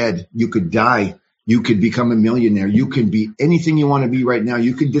be dead. You could die. You could become a millionaire. You could be anything you want to be right now.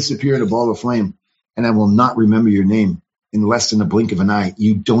 You could disappear in a ball of flame, and I will not remember your name in less than a blink of an eye.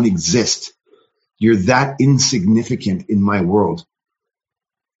 You don't exist. You're that insignificant in my world.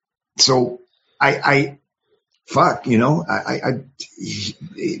 So it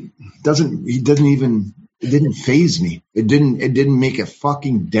didn't faze me. It didn't make a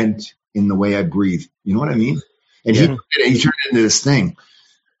fucking dent in the way I breathe. You know what I mean? And he turned it into this thing.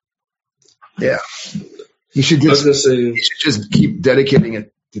 Yeah. He should just keep dedicating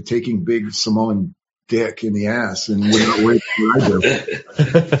it to taking big Samoan dick in the ass and wait I do.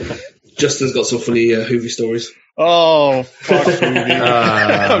 Justin's got some funny Hoovy stories. Oh, fuck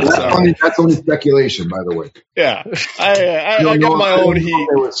Hoovy. That's only speculation, by the way. Yeah. I got my own heat.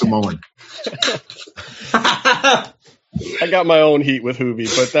 With Samoan. I got my own heat with Hoovy,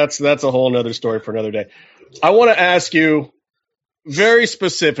 but that's a whole other story for another day. I want to ask you very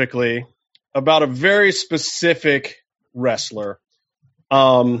specifically about a very specific wrestler.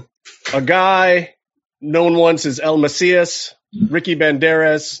 A guy known once as El Macias, Ricky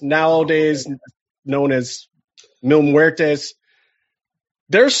Banderas, nowadays known as Mil Muertes.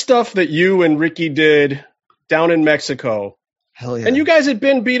 There's stuff that you and Ricky did down in Mexico. Hell yeah. And you guys had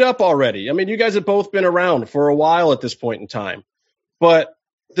been beat up already. I mean, you guys have both been around for a while at this point in time. But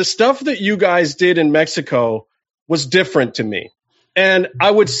the stuff that you guys did in Mexico was different to me. And I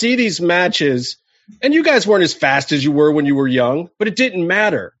would see these matches, and you guys weren't as fast as you were when you were young, but it didn't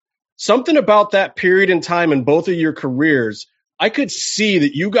matter. Something about that period in time in both of your careers, I could see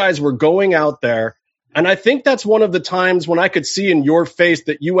that you guys were going out there, and I think that's one of the times when I could see in your face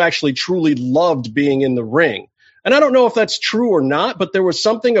that you actually truly loved being in the ring. And I don't know if that's true or not, but there was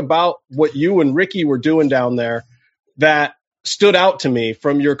something about what you and Ricky were doing down there that stood out to me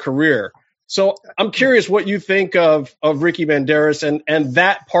from your career. So I'm curious what you think of Ricky Banderas and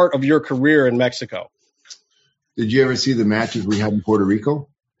that part of your career in Mexico. Did you ever see the matches we had in Puerto Rico?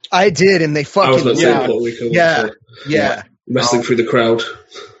 I did, and they fucking yeah. Wrestling through the crowd.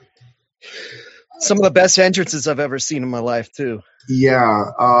 Some of the best entrances I've ever seen in my life, too. Yeah.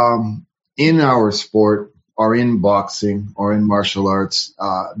 In our sport, or in boxing, or in martial arts,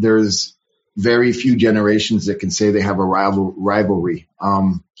 there's very few generations that can say they have a rivalry.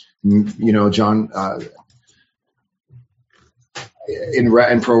 John,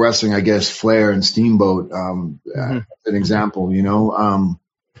 in pro wrestling, I guess Flair and Steamboat, an example,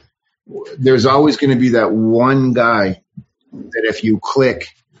 there's always going to be that one guy that if you click,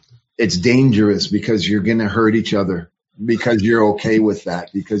 it's dangerous because you're going to hurt each other, because you're okay with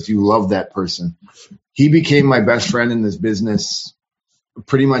that, because you love that person. He became my best friend in this business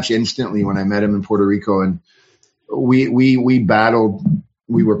pretty much instantly when I met him in Puerto Rico, and we battled.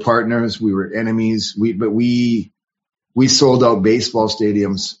 We were partners. We were enemies. We sold out baseball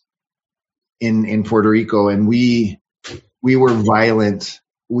stadiums in Puerto Rico, and we were violent.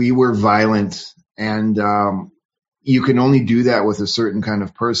 We were violent, and you can only do that with a certain kind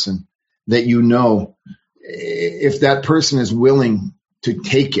of person that if that person is willing to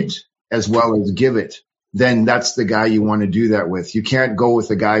take it as well as give it, then that's the guy you want to do that with. You can't go with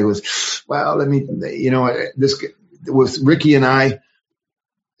a guy who's, this with Ricky and I,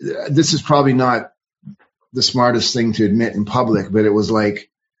 this is probably not the smartest thing to admit in public, but it was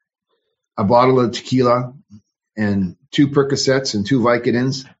like a bottle of tequila and 2 Percocets and 2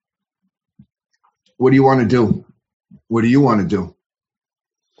 Vicodins. What do you want to do? What do you want to do?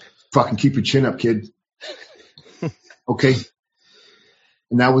 Fucking keep your chin up, kid. Okay.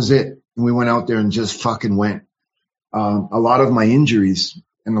 And that was it. And we went out there and just fucking went. a lot of my injuries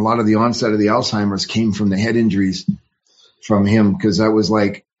and a lot of the onset of the Alzheimer's came from the head injuries from him, because I was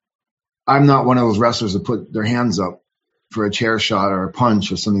like, I'm not one of those wrestlers that put their hands up for a chair shot or a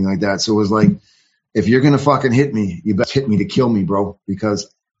punch or something like that. So it was like, if you're going to fucking hit me, you best hit me to kill me, bro,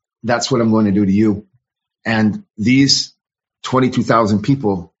 because that's what I'm going to do to you. And these 22,000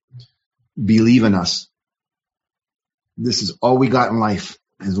 people believe in us. This is all we got in life,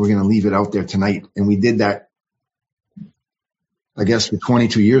 is we're going to leave it out there tonight. And we did that, I guess, for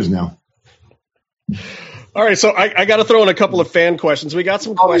 22 years now. All right, so I got to throw in a couple of fan questions. We got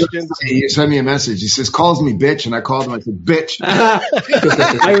some questions. He sent me a message. He says, calls me bitch, and I called him. I said, bitch.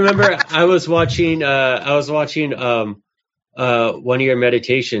 I remember I was watching one of your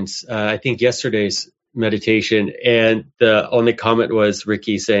meditations, I think yesterday's meditation, and the only comment was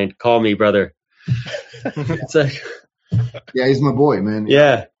Ricky saying, "Call me, brother." It's like, yeah, he's my boy, man.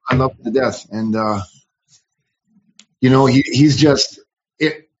 Yeah, I love him to death, and he's just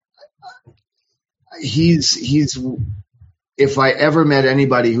it. He's if I ever met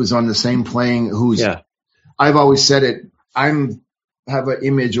anybody who's on the same plane, I've always said it, have an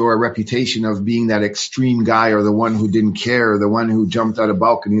image or a reputation of being that extreme guy, or the one who didn't care, or the one who jumped out of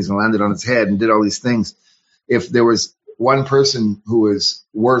balconies and landed on his head and did all these things. If there was one person who was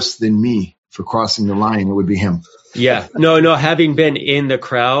worse than me for crossing the line, it would be him. Yeah. No, having been in the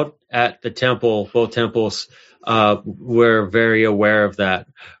crowd at the temple, both temples, we're very aware of that.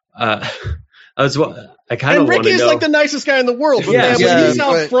 I kind of want to know. And Ricky's like the nicest guy in the world. But when he's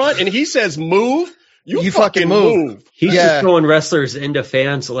out front and he says move, you fucking move. He's just throwing wrestlers into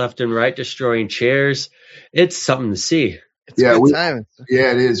fans left and right, destroying chairs. It's something to see. It's a good time.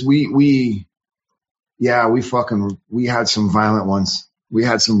 Yeah, it is. We had some violent ones. We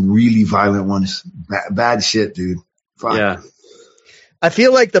had some really violent ones. Bad shit, dude. Fuck. Yeah. I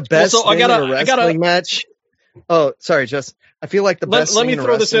feel like the best thing in a wrestling match. Oh, sorry, Justin. I feel like the best. Let me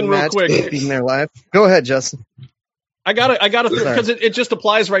throw this in real quick. Being there live. Go ahead, Justin. I gotta because it just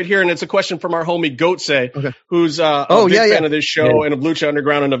applies right here, and it's a question from our homie Goatsay, who's a big fan of this show and of Lucha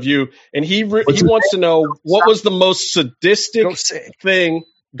Underground and of you, and he wants to know what was the most sadistic thing.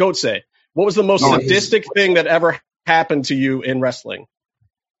 Goatsay, what was the most sadistic thing that ever happened to you in wrestling?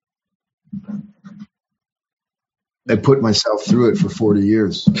 I put myself through it for 40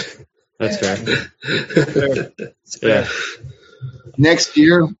 years. That's fair. Yeah. Next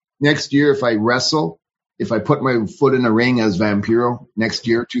year, if I wrestle, if I put my foot in a ring as Vampiro next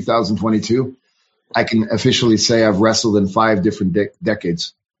year, 2022, I can officially say I've wrestled in 5 different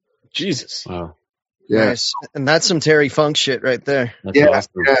decades. Jesus. Wow. Yeah. Nice. And that's some Terry Funk shit right there. That's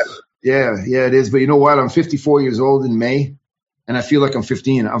awesome. Yeah, it is. But you know what? I'm 54 years old in May, and I feel like I'm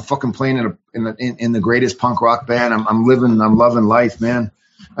 15. I'm fucking playing in the greatest punk rock band. I'm loving life, man.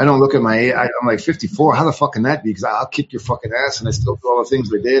 I don't look at my age. I'm like 54. How the fuck can that be? Because I'll kick your fucking ass, and I still do all the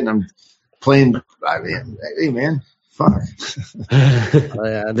things I did, and I'm playing. Hey, man, fuck. Oh,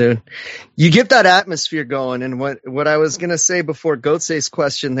 yeah, dude. You get that atmosphere going, and what I was gonna say before Goatsay's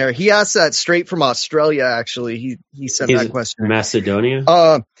question there, he asked that straight from Australia. Actually, he sent that question.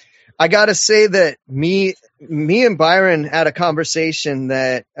 Macedonia. I gotta say that me and Byron had a conversation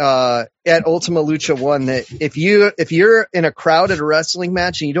that at Ultima Lucha 1 that if you're in a crowd at a wrestling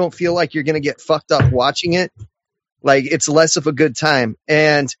match and you don't feel like you're gonna get fucked up watching it, like it's less of a good time.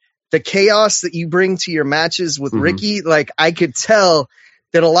 And the chaos that you bring to your matches with Ricky, like I could tell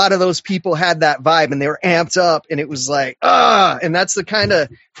that a lot of those people had that vibe and they were amped up, and it was like and that's the kind of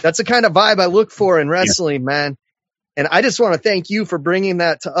vibe I look for in wrestling, man. And I just want to thank you for bringing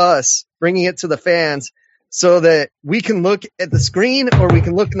that to us, bringing it to the fans, so that we can look at the screen or we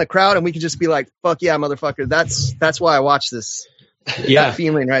can look in the crowd and we can just be like, fuck yeah, motherfucker. That's why I watch this. Yeah. That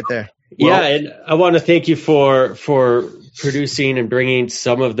feeling right there. Yeah. And I want to thank you for producing and bringing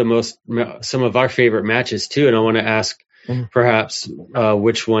some of our favorite matches too. And I want to ask perhaps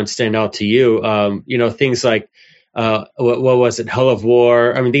which ones stand out to you. Things like, what was it? Hell of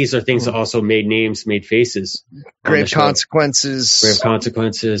War. I mean, these are things that also made names, made faces. Grave Consequences.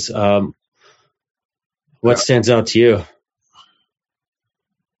 What stands out to you?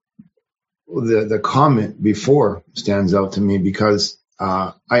 Well, the comment before stands out to me because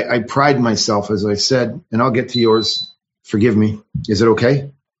I pride myself, as I said, and I'll get to yours. Forgive me. Is it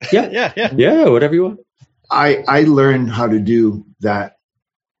okay? Yeah, whatever you want. I learned how to do that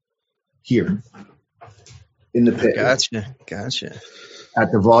here. In the pit. Gotcha.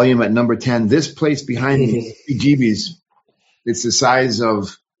 At the volume at number 10. This place behind me, GB's, it's the size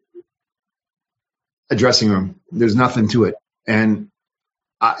of a dressing room. There's nothing to it. And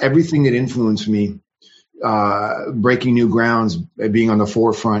everything that influenced me, breaking new grounds, being on the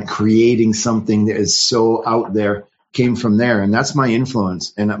forefront, creating something that is so out there, came from there. And that's my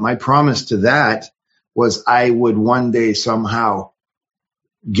influence. And my promise to that was I would one day somehow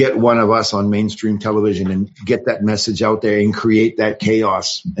get one of us on mainstream television and get that message out there and create that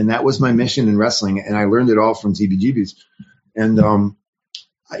chaos. And that was my mission in wrestling. And I learned it all from ZBGBs. And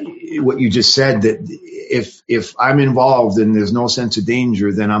what you just said, that if I'm involved and there's no sense of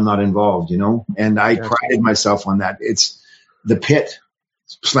danger, then I'm not involved, And I prided myself on that. It's the pit,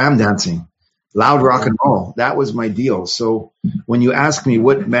 slam dancing, loud rock and roll. That was my deal. So when you ask me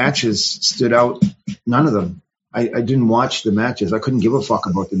what matches stood out, none of them. I didn't watch the matches. I couldn't give a fuck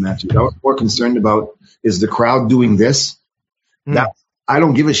about the matches. I was more concerned about, is the crowd doing this? That I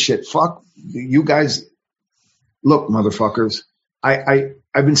don't give a shit. Fuck you guys. Look, motherfuckers.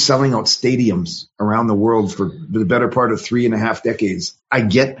 I've been selling out stadiums around the world for the better part of 3.5 decades. I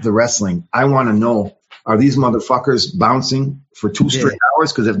get the wrestling. I want to know, are these motherfuckers bouncing for 2 straight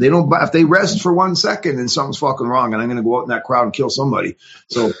hours? Because if they rest for 1 second, then something's fucking wrong, and I'm going to go out in that crowd and kill somebody.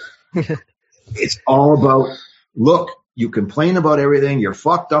 So it's all about, look, you complain about everything. You're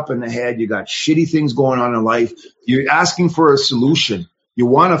fucked up in the head. You got shitty things going on in life. You're asking for a solution. You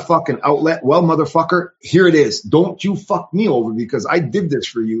want a fucking outlet? Well, motherfucker, here it is. Don't you fuck me over because I did this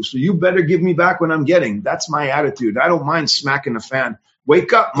for you. So you better give me back what I'm getting. That's my attitude. I don't mind smacking the fan.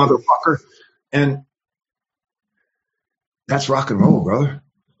 Wake up, motherfucker. And that's rock and roll, brother.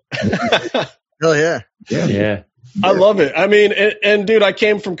 Hell yeah. Yeah. I love it. I mean, and dude, I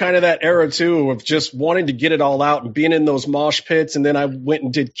came from kind of that era too of just wanting to get it all out and being in those mosh pits. And then I went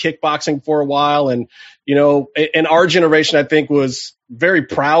and did kickboxing for a while. And, and our generation, I think, was very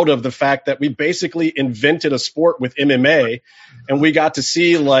proud of the fact that we basically invented a sport with MMA, and we got to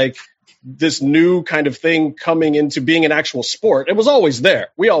see like this new kind of thing coming into being an actual sport. It was always there.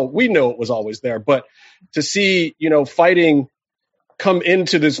 We know it was always there, but to see, fighting come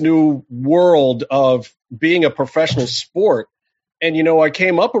into this new world of being a professional sport. And, I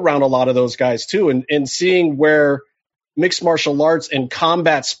came up around a lot of those guys too, and seeing where mixed martial arts and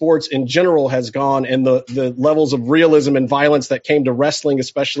combat sports in general has gone, and the levels of realism and violence that came to wrestling,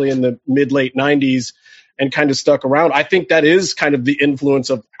 especially in the mid-late 90s, and kind of stuck around. I think that is kind of the influence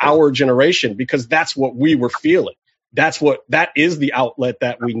of our generation, because that's what we were feeling. That is the outlet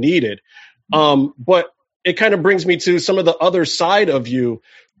that we needed. But it kind of brings me to some of the other side of you,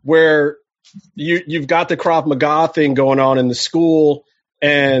 where you've got the Krav Maga thing going on in the school,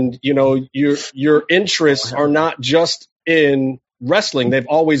 and your interests are not just in wrestling. They've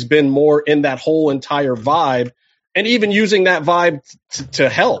always been more in that whole entire vibe, and even using that vibe to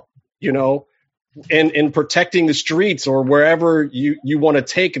help, in protecting the streets or wherever you want to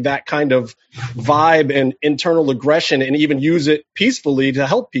take that kind of vibe and internal aggression and even use it peacefully to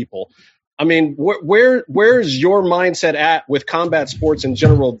help people. I mean, where's your mindset at with combat sports in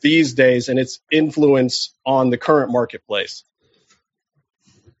general these days and its influence on the current marketplace?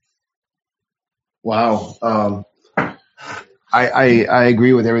 Wow. I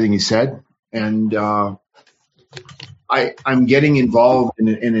agree with everything you said. And I'm getting involved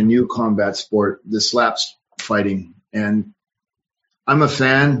in a new combat sport, the slaps fighting. And I'm a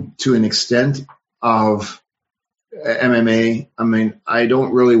fan to an extent of MMA. I mean, I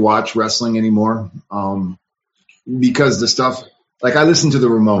don't really watch wrestling anymore because the stuff, like I listen to the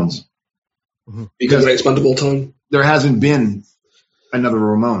Ramones. Because expendable time. There hasn't been another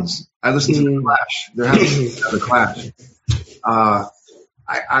Ramones. I listen to the Clash. There hasn't been another Clash.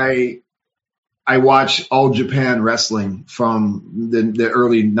 I watch All Japan Wrestling from the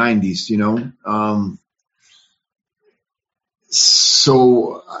early 90s,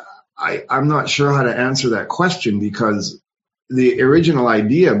 So I'm not sure how to answer that question, because the original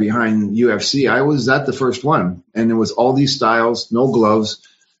idea behind UFC, I was at the first one, and it was all these styles, no gloves,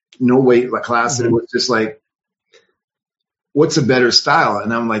 no weight class. And it was just like, what's a better style?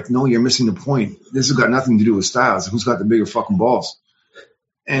 And I'm like, no, you're missing the point. This has got nothing to do with styles. Who's got the bigger fucking balls?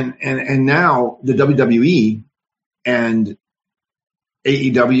 And now the WWE and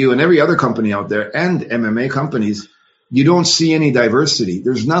AEW and every other company out there and MMA companies, you don't see any diversity.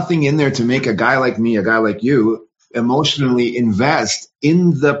 There's nothing in there to make a guy like me, a guy like you, emotionally invest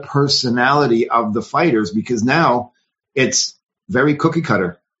in the personality of the fighters, because now it's very cookie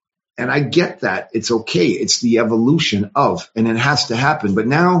cutter. And I get that. It's okay. It's the evolution of, and it has to happen. But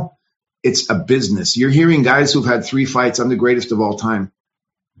now it's a business. You're hearing guys who've had 3 fights. I'm the greatest of all time.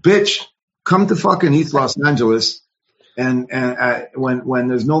 Bitch, come to fucking East Los Angeles and when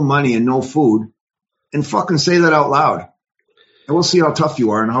there's no money and no food, and fucking say that out loud. And we'll see how tough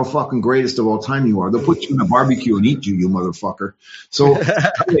you are and how fucking greatest of all time you are. They'll put you in a barbecue and eat you, you motherfucker. So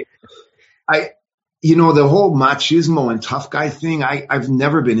the whole machismo and tough guy thing, I've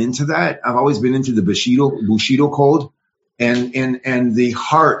never been into that. I've always been into the Bushido code and the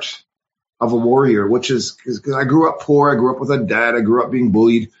heart of a warrior, which is because I grew up poor. I grew up with a dad. I grew up being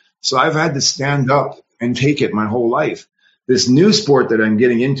bullied. So I've had to stand up and take it my whole life. This new sport that I'm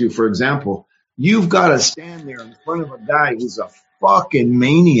getting into, for example, you've got to stand there in front of a guy who's a fucking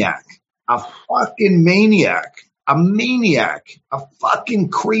maniac, a fucking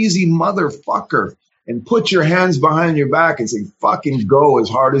crazy motherfucker, and put your hands behind your back and say, fucking go as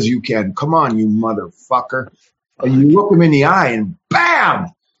hard as you can. Come on, you motherfucker. And you look him in the eye and bam!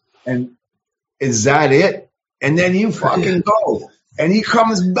 And is that it? And then you fucking go. And he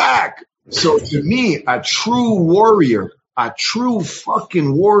comes back. So to me, a true warrior, a true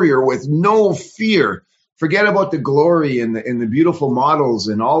fucking warrior with no fear. Forget about the glory and the beautiful models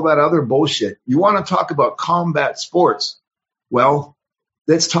and all that other bullshit. You want to talk about combat sports? Well,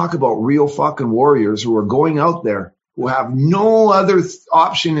 let's talk about real fucking warriors who are going out there, who have no other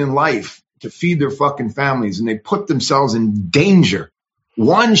option in life to feed their fucking families, and they put themselves in danger.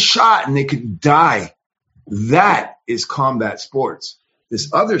 One shot and they could die. That is combat sports.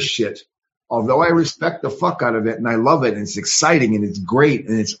 This other shit, although I respect the fuck out of it and I love it and it's exciting and it's great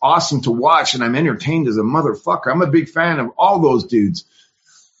and it's awesome to watch and I'm entertained as a motherfucker. I'm a big fan of all those dudes.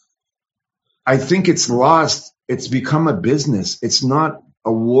 I think it's lost. It's become a business. It's not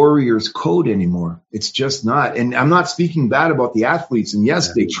a warrior's code anymore. It's just not. And I'm not speaking bad about the athletes. And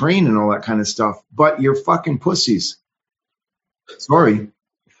yes, they train and all that kind of stuff, but you're fucking pussies. Sorry.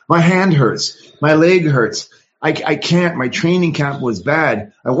 My hand hurts. My leg hurts. I can't. My training camp was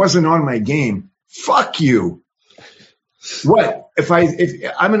bad. I wasn't on my game. Fuck you. What? If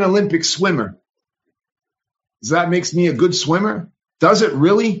I'm an Olympic swimmer, does that makes me a good swimmer? Does it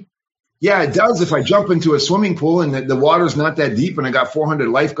really? Yeah, it does. If I jump into a swimming pool and the water's not that deep and I got 400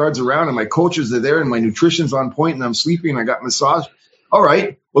 lifeguards around and my coaches are there and my nutrition's on point and I'm sleeping and I got massage. All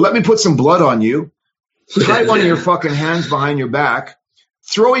right. Well, let me put some blood on you. Tie one of your fucking hands behind your back,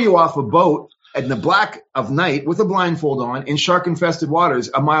 throw you off a boat in the black of night with a blindfold on in shark-infested waters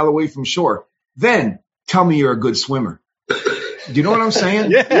a mile away from shore. Then tell me you're a good swimmer. Do you know what I'm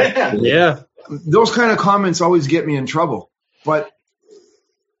saying? Yeah. Those kind of comments always get me in trouble. But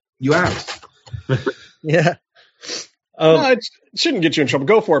you asked. Yeah. No, it shouldn't get you in trouble.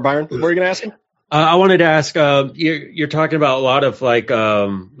 Go for it, Byron. What are you going to ask him? I wanted to ask, you're talking about a lot of like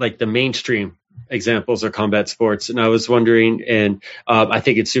the mainstream examples of combat sports. And I was wondering, and I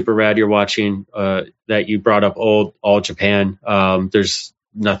think it's super rad you're watching that you brought up All Japan. There's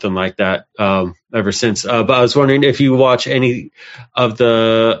nothing like that ever since. But I was wondering if you watch any of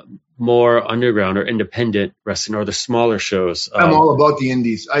the more underground or independent wrestling or the smaller shows. I'm all about the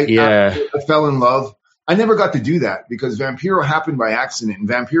indies. I fell in love. I never got to do that because Vampiro happened by accident, and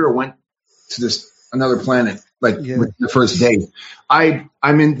Vampiro went to this another planet the first day.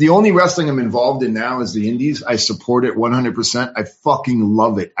 The only wrestling I'm involved in now is the indies. I support it 100%. I fucking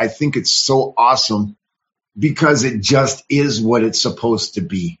love it. I think it's so awesome because it just is what it's supposed to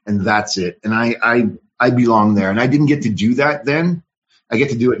be, and that's it. And I belong there, and I didn't get to do that then. I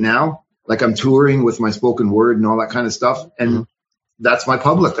get to do it now. Like I'm touring with my spoken word and all that kind of stuff. And that's my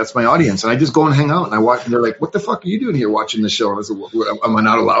public. That's my audience. And I just go and hang out and I watch, and they're like, what the fuck are you doing here watching the show? And I said, am I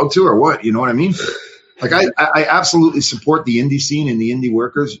not allowed to or what? You know what I mean? Like I absolutely support the indie scene and the indie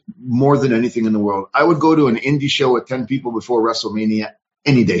workers more than anything in the world. I would go to an indie show with 10 people before WrestleMania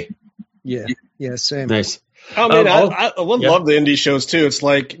any day. Yeah. Yeah. Same. Nice. I mean, I love the indie shows too. It's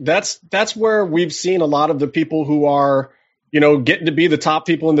like, that's where we've seen a lot of the people who are, getting to be the top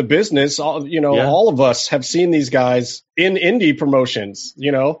people in the business. All of us have seen these guys in indie promotions,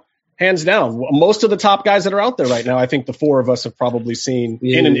 hands down. Most of the top guys that are out there right now, I think the four of us have probably seen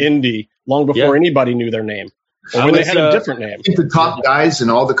in an indie long before anybody knew their name or when they had a different name. I think the top guys in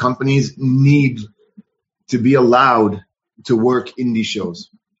all the companies need to be allowed to work indie shows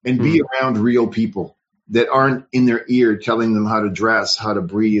and be around real people that aren't in their ear telling them how to dress, how to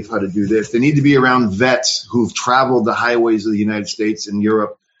breathe, how to do this. They need to be around vets who've traveled the highways of the United States and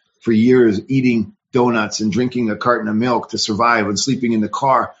Europe for years, eating donuts and drinking a carton of milk to survive and sleeping in the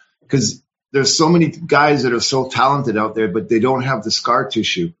car. Because there's so many guys that are so talented out there, but they don't have the scar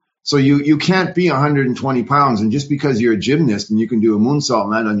tissue. So you can't be 120 pounds. And just because you're a gymnast and you can do a moonsault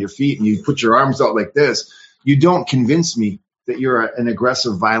and land on your feet and you put your arms out like this, you don't convince me that you're an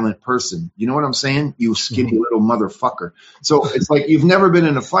aggressive, violent person. You know what I'm saying? You skinny little motherfucker. So it's like you've never been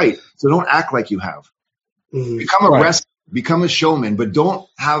in a fight. So don't act like you have. Become a wrestler, become a showman, but don't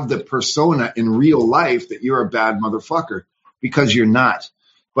have the persona in real life that you're a bad motherfucker because you're not.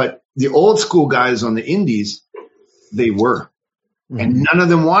 But the old school guys on the indies, they were. And none of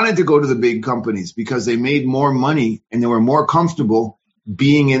them wanted to go to the big companies because they made more money and they were more comfortable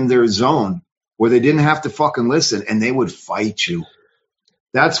being in their zone where they didn't have to fucking listen, and they would fight you.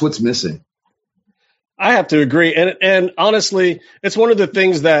 That's what's missing. I have to agree. And honestly, it's one of the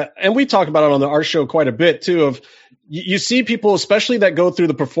things that, and we talk about it on our show quite a bit too, of you see people, especially that go through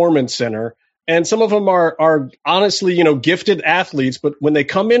the performance center, and some of them are honestly, gifted athletes, but when they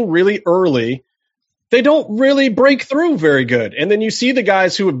come in really early, they don't really break through very good. And then you see the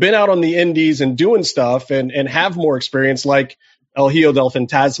guys who have been out on the indies and doing stuff and have more experience, like El Hijo del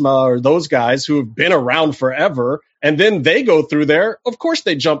Fantasma or those guys who have been around forever. And then they go through there. Of course,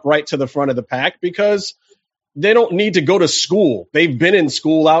 they jump right to the front of the pack because they don't need to go to school. They've been in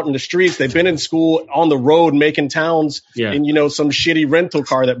school out in the streets. They've been in school on the road making towns in, some shitty rental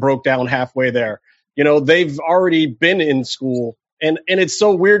car that broke down halfway there. They've already been in school. And it's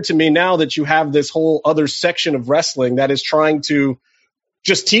so weird to me now that you have this whole other section of wrestling that is trying to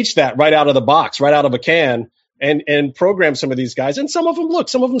just teach that right out of the box, right out of a can, and program some of these guys. And some of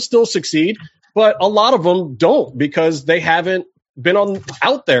them still succeed, but a lot of them don't because they haven't been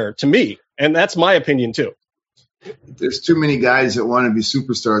out there, to me. And that's my opinion too. There's too many guys that want to be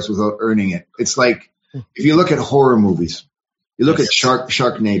superstars without earning it. It's like, if you look at horror movies, you look at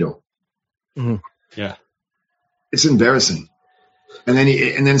Sharknado. Mm-hmm. Yeah. It's embarrassing. And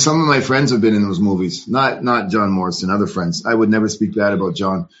then some of my friends have been in those movies, not John Morrison, other friends. I would never speak bad about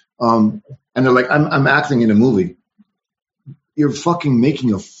John. And they're like, I'm acting in a movie. You're fucking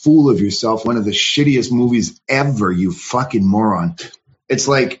making a fool of yourself. One of the shittiest movies ever, you fucking moron. It's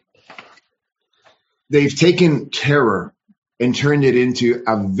like they've taken terror and turned it into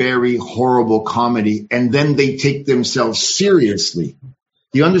a very horrible comedy, and then they take themselves seriously.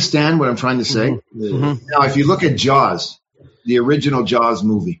 Do you understand what I'm trying to say? Mm-hmm. Now, if you look at Jaws, the original Jaws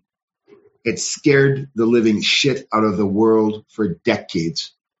movie, it scared the living shit out of the world for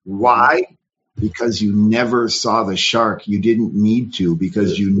decades. Why? Because you never saw the shark. You didn't need to,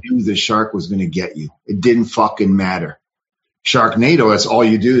 because you knew the shark was going to get you. It didn't fucking matter. Sharknado, that's all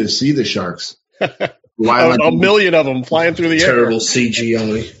you do is see the sharks. Why a million of them flying through the terrible air.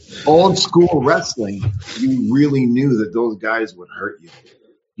 CGI. Old school wrestling, you really knew that those guys would hurt you.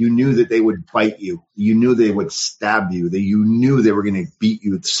 You knew that they would bite you. You knew they would stab you. You knew they were going to beat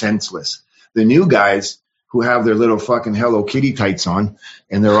you senseless. The new guys who have their little fucking Hello Kitty tights on,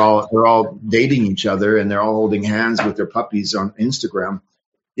 and they're all dating each other, and they're all holding hands with their puppies on Instagram.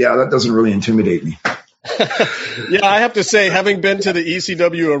 Yeah, that doesn't really intimidate me. Yeah, I have to say, having been to the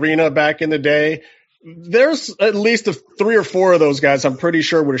ECW arena back in the day, there's at least 3 or 4 of those guys I'm pretty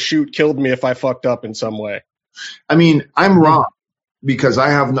sure would have killed me if I fucked up in some way. I mean, I'm wrong. Because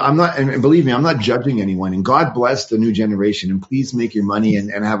I'm not, and believe me, I'm not judging anyone. And God bless the new generation. And please make your money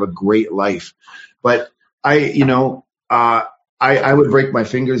and have a great life. But I would break my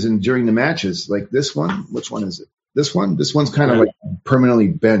fingers during the matches, like this one. Which one is it? This one. This one's kind of like permanently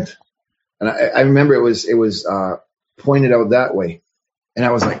bent. And I remember it was pointed out that way, and I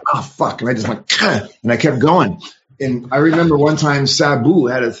was like, oh fuck! And I just went, and I kept going. And I remember one time Sabu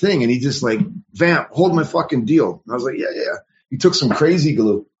had a thing, and he just like, Vamp, hold my fucking deal. And I was like, yeah. He took some crazy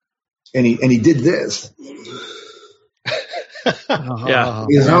glue, and he did this. Yeah.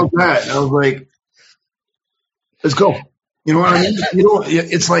 He's held that. And I was like, let's go. You know what I mean?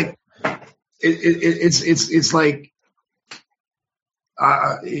 It's like, it's like,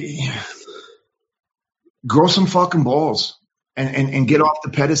 grow some fucking balls and get off the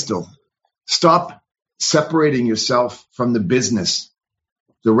pedestal. Stop separating yourself from the business,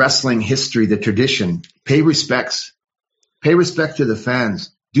 the wrestling history, the tradition. Pay respects. Pay respect to the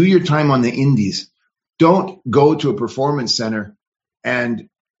fans. Do your time on the indies. Don't go to a performance center and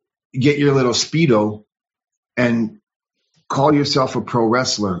get your little Speedo and call yourself a pro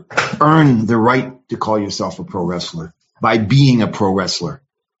wrestler. Earn the right to call yourself a pro wrestler by being a pro wrestler,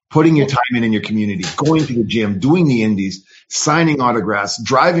 putting your time in your community, going to the gym, doing the indies, signing autographs,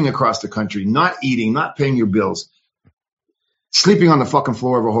 driving across the country, not eating, not paying your bills, sleeping on the fucking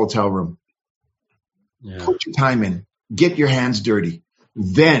floor of a hotel room. Yeah. Put your time in. Get your hands dirty.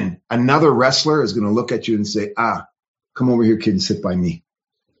 Then another wrestler is going to look at you and say, come over here, kid, and sit by me.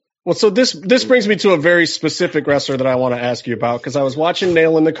 Well, so this brings me to a very specific wrestler that I want to ask you about, because I was watching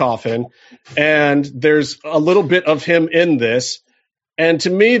Nail in the Coffin, and there's a little bit of him in this. And to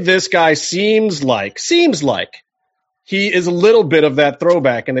me, this guy seems like he is a little bit of that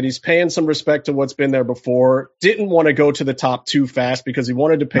throwback, and that he's paying some respect to what's been there before, didn't want to go to the top too fast because he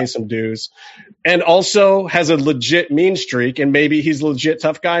wanted to pay some dues, and also has a legit mean streak, and maybe he's a legit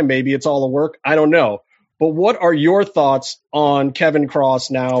tough guy. Maybe it's all a work. I don't know. But what are your thoughts on Kevin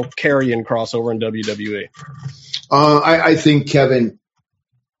Cross now carrying Cross over in WWE? I think Kevin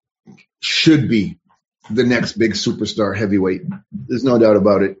should be the next big superstar heavyweight. There's no doubt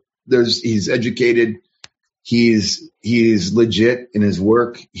about it. He's educated. He's legit in his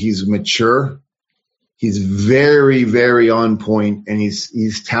work. He's mature. He's very, very on point, and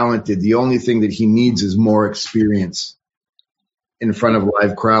he's talented. The only thing that he needs is more experience in front of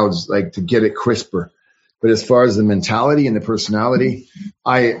live crowds, like to get it crisper. But as far as the mentality and the personality,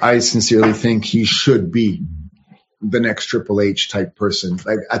 I sincerely think he should be the next Triple H type person.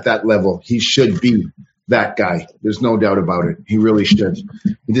 Like at that level, he should be that guy. There's no doubt about it. He really should.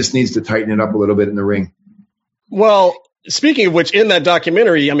 He just needs to tighten it up a little bit in the ring. Well, speaking of which, in that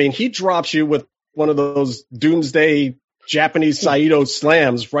documentary, I mean, he drops you with one of those doomsday Japanese Saito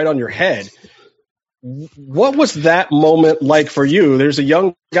slams right on your head. What was that moment like for you? There's a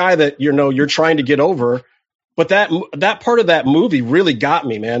young guy that, you're trying to get over, but that part of that movie really got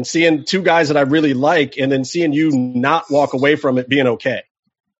me, man. Seeing two guys that I really like and then seeing you not walk away from it being okay.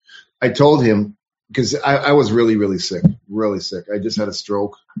 I told him, because I was really, really sick, really sick. I just had a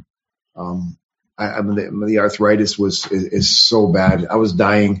stroke. The arthritis is so bad. I was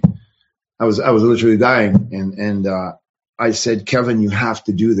dying. I was literally dying. And I said, Kevin, you have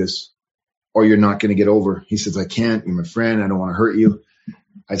to do this or you're not going to get over. He says, I can't. You're my friend. I don't want to hurt you.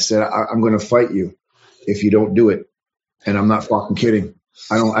 I said, I'm going to fight you if you don't do it. And I'm not fucking kidding.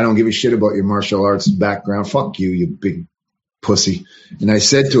 I don't give a shit about your martial arts background. Fuck you, you big pussy. And I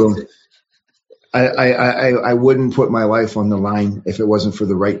said to him, I wouldn't put my life on the line if it wasn't for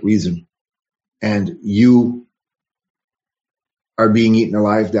the right reason. And you are being eaten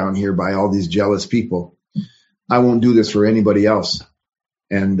alive down here by all these jealous people. I won't do this for anybody else.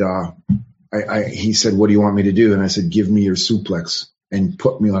 And he said, what do you want me to do? And I said, give me your suplex and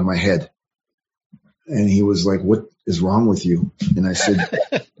put me on my head. And he was like, what is wrong with you? And I said,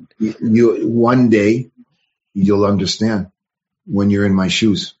 you one day you'll understand when you're in my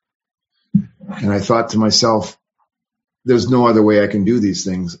shoes. And I thought to myself, there's no other way I can do these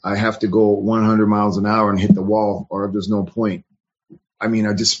things. I have to go 100 miles an hour and hit the wall, or there's no point. I mean,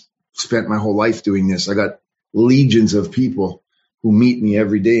 I just spent my whole life doing this. I got legions of people who meet me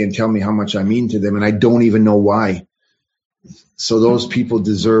every day and tell me how much I mean to them, and I don't even know why. So those people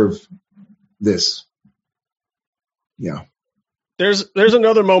deserve this. Yeah. There's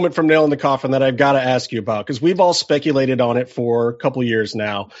another moment from Nail in the Coffin that I've got to ask you about, because we've all speculated on it for a couple of years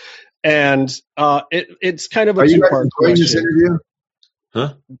now. And it's kind of a two-part question. This interview?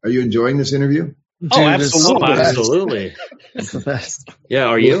 Huh? Are you enjoying this interview? Oh, absolutely. Absolutely. It's the best. Yeah,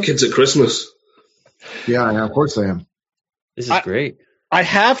 are you? Kids at Christmas. Yeah, of course I am. This is great. I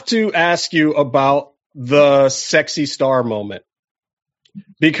have to ask you about the sexy star moment,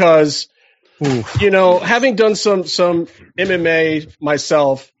 because having done some MMA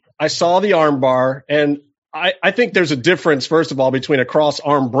myself, I saw the armbar, and I think there's a difference, first of all, between a cross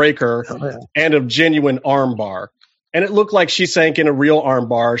arm breaker and a genuine armbar. And it looked like she sank in a real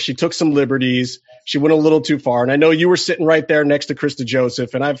armbar. She took some liberties. She went a little too far. And I know you were sitting right there next to Krista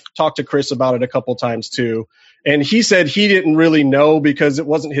Joseph, and I've talked to Chris about it a couple times too. And he said he didn't really know because it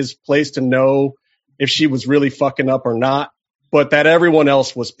wasn't his place to know if she was really fucking up or not, but that everyone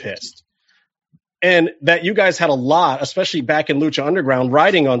else was pissed. And that you guys had a lot, especially back in Lucha Underground,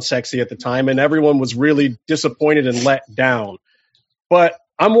 riding on sexy at the time, and everyone was really disappointed and let down. But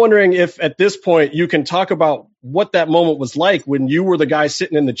I'm wondering if at this point you can talk about what that moment was like when you were the guy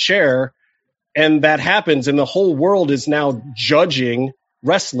sitting in the chair and that happens and the whole world is now judging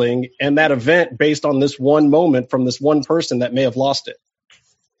wrestling and that event based on this one moment from this one person that may have lost it.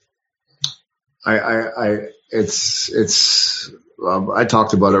 I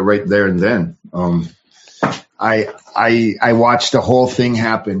talked about it right there and then. I watched the whole thing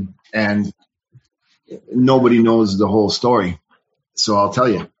happen, and nobody knows the whole story. So I'll tell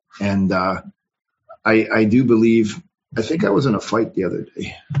you. And I do believe, I think I was in a fight the other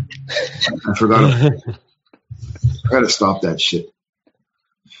day. I forgot. I got to stop that shit.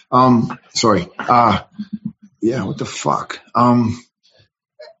 Sorry. Yeah, what the fuck?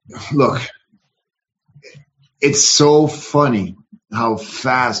 Look, it's so funny how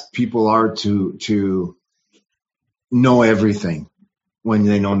fast people are to know everything when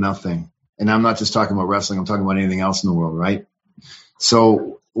they know nothing. And I'm not just talking about wrestling. I'm talking about anything else in the world, right?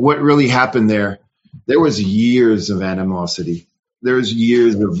 So what really happened there was years of animosity. There was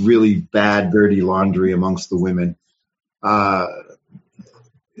years of really bad, dirty laundry amongst the women.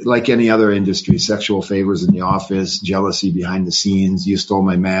 Like any other industry, sexual favors in the office, jealousy behind the scenes. You stole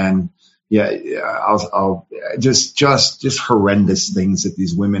my man. Yeah, I'll just horrendous things that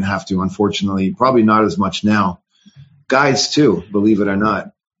these women have to, unfortunately, probably not as much now. Guys too, believe it or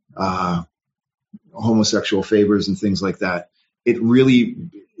not. homosexual favors and things like that. It really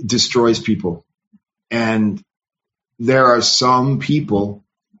destroys people. And there are some people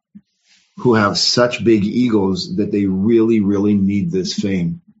who have such big egos that they really, really need this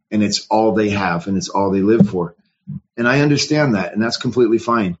fame. And it's all they have, and it's all they live for. And I understand that, and that's completely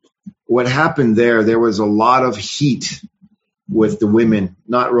fine. What happened there was a lot of heat with the women,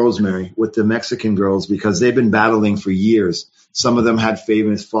 not Rosemary, with the Mexican girls, because they've been battling for years. Some of them had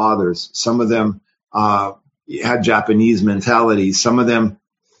famous fathers. Some of them had Japanese mentality. Some of them,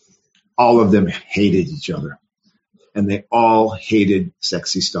 all of them hated each other. And they all hated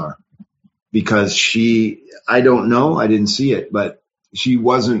Sexy Star because I don't know, I didn't see it, but she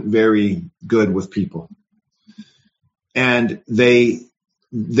wasn't very good with people. And they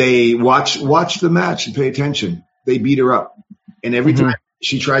watch the match and pay attention. They beat her up. And every time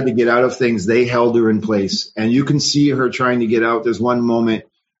she tried to get out of things, they held her in place. And you can see her trying to get out. There's one moment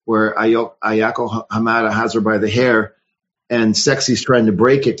where Ayako Hamada has her by the hair, and Sexy's trying to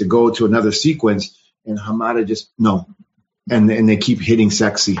break it to go to another sequence, and Hamada just, no. And they keep hitting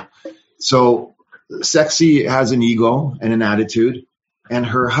Sexy. So Sexy has an ego and an attitude, and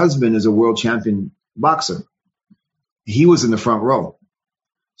her husband is a world champion boxer. He was in the front row.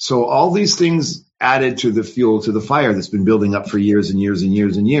 So all these things added to the fuel to the fire that's been building up for years and years and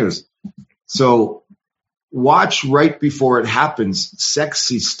years and years. So watch right before it happens.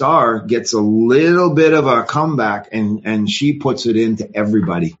 Sexy Star gets a little bit of a comeback, and she puts it into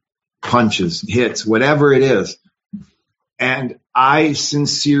everybody. Punches, hits, whatever it is. And I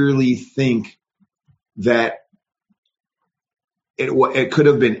sincerely think that it could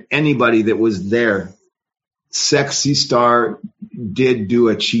have been anybody that was there. Sexy Star did do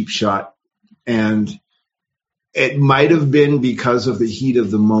a cheap shot, and it might have been because of the heat of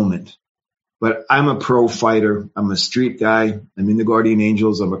the moment. But I'm a pro fighter. I'm a street guy. I'm in the Guardian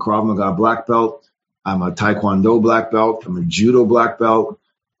Angels. I'm a Krav Maga black belt. I'm a Taekwondo black belt. I'm a Judo black belt.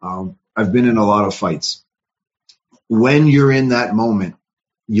 I've been in a lot of fights. When you're in that moment,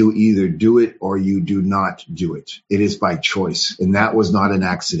 you either do it or you do not do it. It is by choice, and that was not an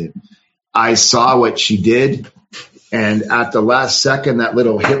accident. I saw what she did, and at the last second, that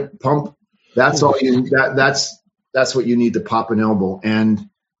little hip pump, that's all you. That's what you need to pop an elbow. And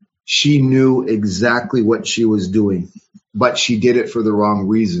she knew exactly what she was doing, but she did it for the wrong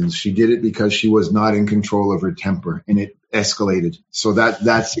reasons. She did it because she was not in control of her temper, and it escalated. So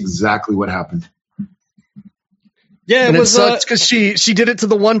that's exactly what happened. Yeah, and it sucks because she did it to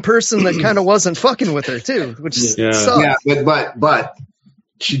the one person that kind of wasn't fucking with her too, which sucks. Yeah, but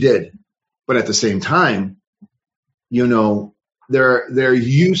she did. But at the same time, they're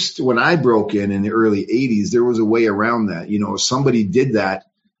used to, when I broke in the early 80s, there was a way around that. If somebody did that,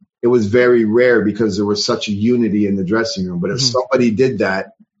 it was very rare because there was such a unity in the dressing room. But if somebody did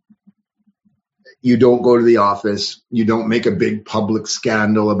that, you don't go to the office. You don't make a big public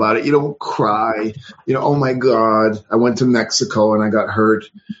scandal about it. You don't cry. Oh my God, I went to Mexico and I got hurt.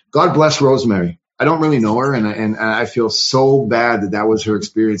 God bless Rosemary. I don't really know her, and I feel so bad that was her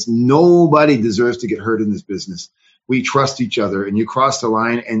experience. Nobody deserves to get hurt in this business. We trust each other, and you cross the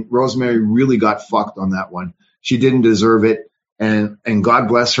line, and Rosemary really got fucked on that one. She didn't deserve it, and God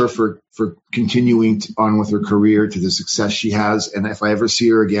bless her for continuing on with her career to the success she has. And if I ever see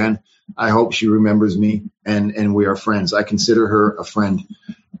her again, I hope she remembers me, and we are friends. I consider her a friend.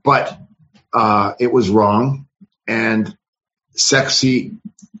 But it was wrong, and Sexy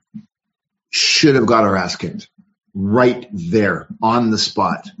should have got her ass kicked right there on the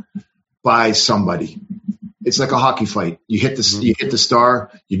spot by somebody. It's like a hockey fight. You hit the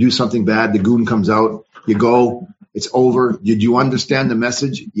star, you do something bad, the goon comes out, you go, it's over. Did you understand the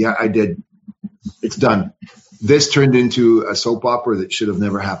message? Yeah, I did. It's done. This turned into a soap opera that should have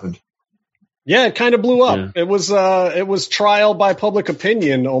never happened. Yeah, it kind of blew up. Yeah. It was trial by public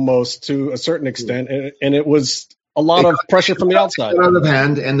opinion almost to a certain extent, and it was a lot of pressure from the outside. Out of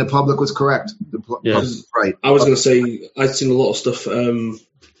hand, and the public was correct. The public was right. I was going to say I'd seen a lot of stuff and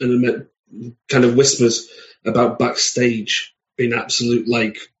kind of whispers about backstage being absolute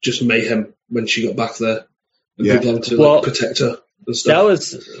just mayhem when she got back there, and people having to protect her and stuff. That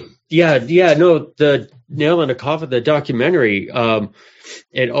was the nail in the coffin. The documentary.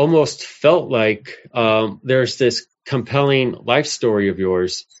 It almost felt like there's this compelling life story of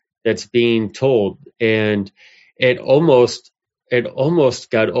yours that's being told, and it almost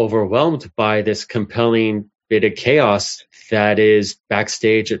got overwhelmed by this compelling bit of chaos that is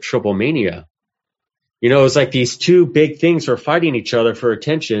backstage at Triple Mania. It's like these two big things were fighting each other for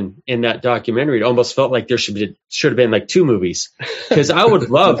attention in that documentary. It almost felt like there should have been like two movies, because I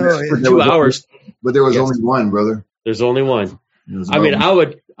would love for 2 hours. But there was only one, brother. There's only one. I mean,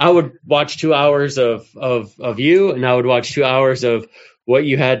 I would watch 2 hours of you, and I would watch 2 hours of what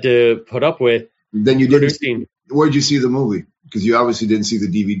you had to put up with. Then you didn't. Where'd you see the movie? Because you obviously didn't see the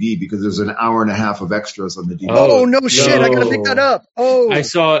DVD because there's an hour and a half of extras on the DVD. Oh no shit! I gotta pick that up. Oh, I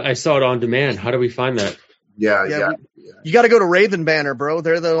saw it on demand. How do we find that? Yeah. You got to go to Raven Banner, bro.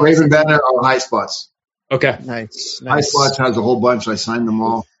 They're the Raven Banner or High Spots. Okay, nice. High Spots has a whole bunch. I signed them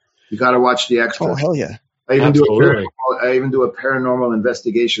all. You got to watch the extras. Oh hell yeah! I even do a paranormal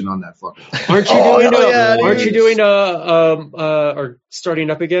investigation on that fucker. Aren't you doing or starting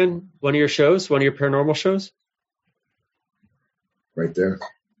up again one of your paranormal shows? Right there.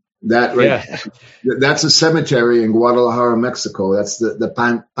 That's a cemetery in Guadalajara, Mexico. That's the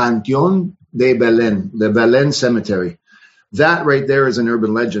Panteón de Belén, the Belén Cemetery. That right there is an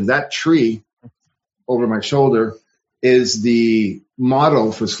urban legend. That tree over my shoulder is the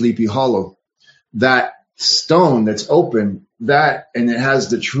model for Sleepy Hollow. That stone that's open, and it has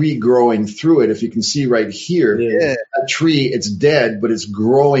the tree growing through it. If you can see right here, that tree, it's dead, but it's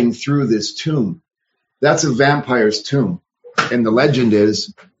growing through this tomb. That's a vampire's tomb. And the legend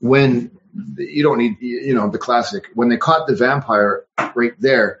is when you don't need, the classic, when they caught the vampire right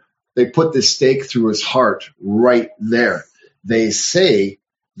there, they put the stake through his heart right there. They say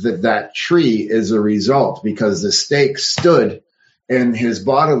that tree is a result because the stake stood and his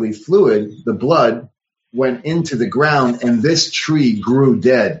bodily fluid, the blood, went into the ground and this tree grew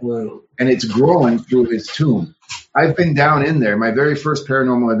dead. Wow. And it's growing through his tomb. I've been down in there. My very first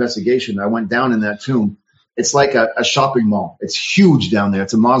paranormal investigation, I went down in that tomb. It's like a shopping mall. It's huge down there.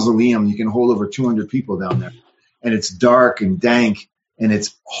 It's a mausoleum. You can hold over 200 people down there. And it's dark and dank, and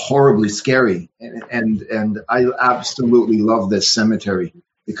it's horribly scary. And I absolutely love this cemetery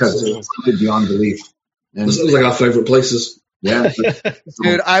because it's beyond belief. And this is like our favorite places. Yeah.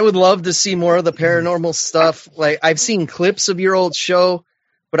 Dude, I would love to see more of the paranormal stuff. Like, I've seen clips of your old show,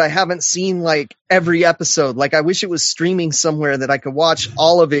 but I haven't seen like every episode. Like, I wish it was streaming somewhere that I could watch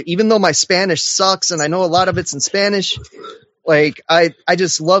all of it, even though my Spanish sucks and I know a lot of it's in Spanish. Like, I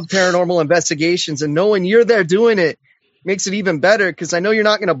just love paranormal investigations, and knowing you're there doing it makes it even better because I know you're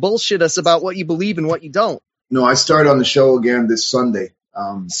not going to bullshit us about what you believe and what you don't. No, I start on the show again this Sunday.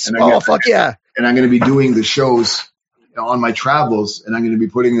 Fuck yeah. And I'm going to be doing the shows on my travels, and I'm going to be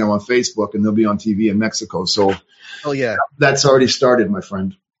putting them on Facebook, and they'll be on TV in Mexico. So that's already started, my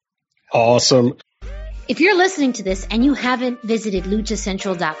friend. Awesome. If you're listening to this and you haven't visited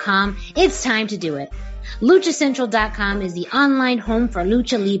luchacentral.com, it's time to do it. Luchacentral.com is the online home for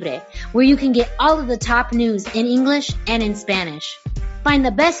Lucha Libre, where you can get all of the top news in English and in Spanish. Find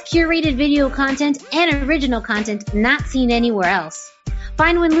the best curated video content and original content not seen anywhere else.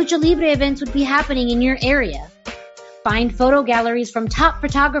 Find when Lucha Libre events would be happening in your area. Find photo galleries from top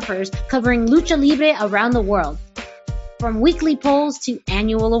photographers covering Lucha Libre around the world. From weekly polls to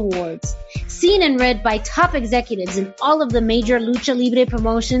annual awards. Seen and read by top executives in all of the major Lucha Libre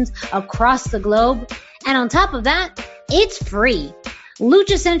promotions across the globe. And on top of that, it's free.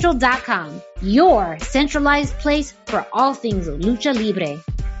 LuchaCentral.com, your centralized place for all things Lucha Libre.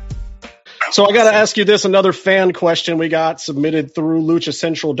 So I got to ask you this, another fan question we got submitted through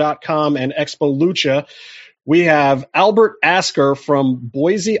LuchaCentral.com and Expo Lucha. We have Albert Asker from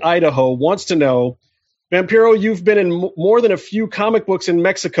Boise, Idaho, wants to know, Vampiro, you've been in more than a few comic books in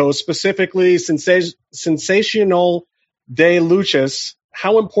Mexico, specifically Sensacional de Luchas.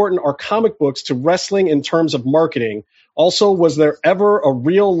 How important are comic books to wrestling in terms of marketing? Also, was there ever a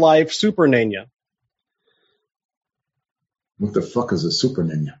real-life Super Nena? What the fuck is a Super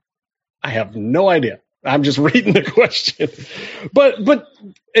Nena? I have no idea. I'm just reading the question. But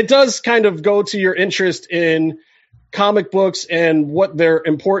it does kind of go to your interest in comic books and what their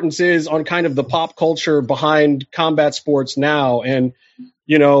importance is on kind of the pop culture behind combat sports now. And,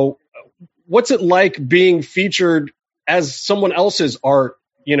 what's it like being featured as someone else's art,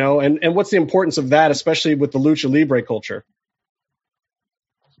 and what's the importance of that, especially with the Lucha Libre culture?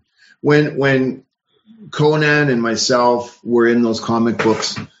 When Conan and myself were in those comic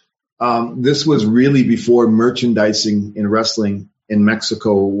books, this was really before merchandising in wrestling in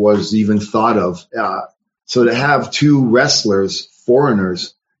Mexico was even thought of. So to have two wrestlers,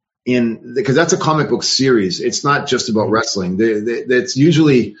 foreigners, because that's a comic book series. It's not just about wrestling. It's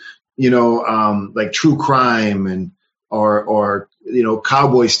usually, like true crime and or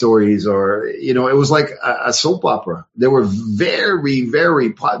cowboy stories, or it was like a soap opera. They were very,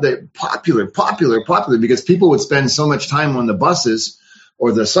 very popular because people would spend so much time on the buses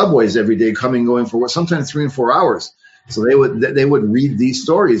or the subways every day, going for sometimes 3 and 4 hours. So they would read these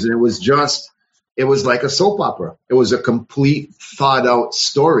stories, and it was like a soap opera. It was a complete thought out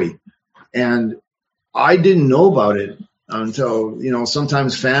story. And I didn't know about it until, you know,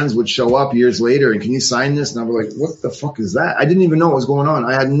 sometimes fans would show up years later and can you sign this? And I'd be like, what the fuck is that? I didn't even know what was going on.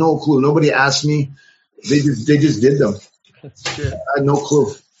 I had no clue. Nobody asked me. They just did them. I had no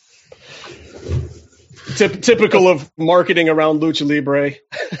clue. Typical of marketing around Lucha Libre.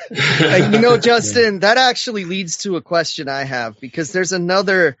 You know, Justin, that actually leads to a question I have, because there's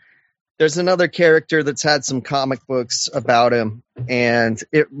another character that's had some comic books about him, and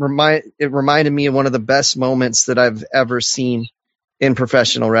it reminded me of one of the best moments that I've ever seen in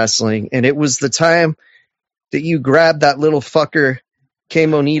professional wrestling, and it was the time that you grabbed that little fucker K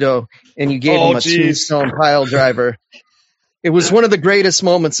Monito and you gave him a tombstone pile driver. It was one of the greatest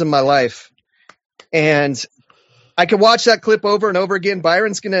moments in my life. And I could watch that clip over and over again.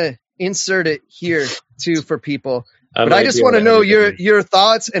 Byron's going to insert it here, too, for people. But I just want to know your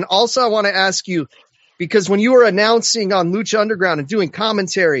thoughts. And also I want to ask you, because when you were announcing on Lucha Underground and doing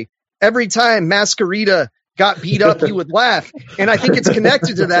commentary, every time Mascarita got beat up, you would laugh. And I think it's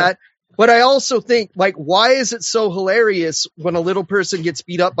connected to that. But I also think, like, why is it so hilarious when a little person gets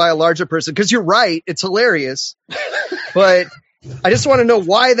beat up by a larger person? Because you're right, it's hilarious. But I just want to know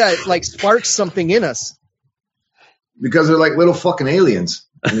why that, like, sparks something in us. Because they're like little fucking aliens.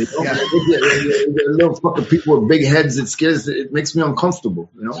 And they're little fucking people with big heads. It makes me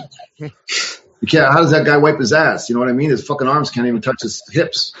uncomfortable, you know? You can't. How does that guy wipe his ass? You know what I mean? His fucking arms can't even touch his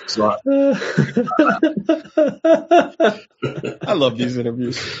hips. So I love these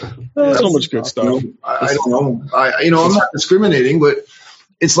interviews. So much good stuff. I don't know. I'm not discriminating, but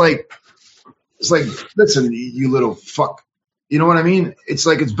it's like, listen, you little fuck. You know what I mean? It's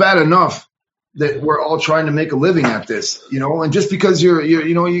like, it's bad enough that we're all trying to make a living at this, you know, and just because you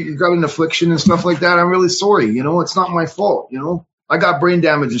got an affliction and stuff like that, I'm really sorry. You know, it's not my fault. You know, I got brain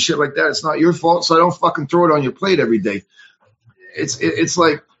damage and shit like that. It's not your fault. So I don't fucking throw it on your plate every day. It's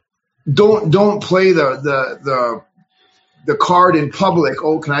like, don't play the card in public.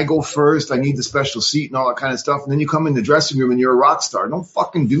 Oh, can I go first? I need the special seat and all that kind of stuff. And then you come in the dressing room and you're a rock star. Don't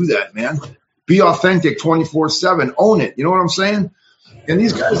fucking do that, man. Be authentic 24/7. Own it. You know what I'm saying? And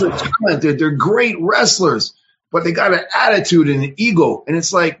these guys are talented. They're great wrestlers, but they got an attitude and an ego. And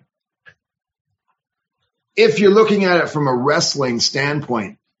it's like, if you're looking at it from a wrestling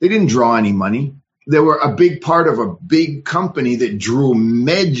standpoint, they didn't draw any money. They were a big part of a big company that drew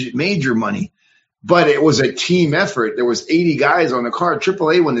major money, but it was a team effort. There was 80 guys on the card.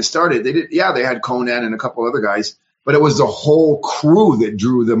 AAA, when they started, they had Conan and a couple other guys, but it was the whole crew that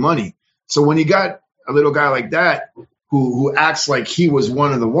drew the money. So when you got a little guy like that who acts like he was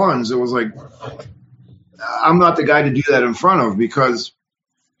one of the ones, it was like, I'm not the guy to do that in front of, because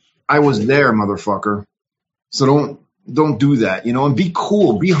I was there, motherfucker. So don't do that, you know, and be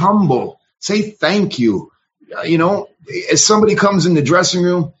cool, be humble, say thank you. You know, if somebody comes in the dressing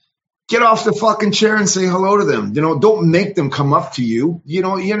room, get off the fucking chair and say hello to them. You know, don't make them come up to you. You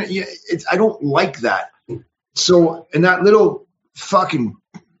know, I don't like that. So, and that little fucking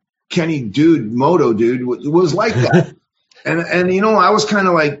Kenny dude, Moto dude, was like that. And you know, I was kind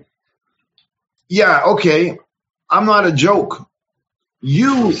of like, yeah, okay, I'm not a joke.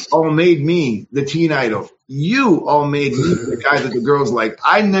 You all made me the teen idol. You all made me the guy that the girls like.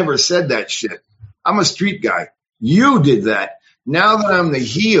 I never said that shit. I'm a street guy. You did that. Now that I'm the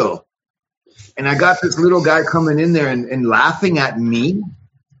heel and I got this little guy coming in there and laughing at me,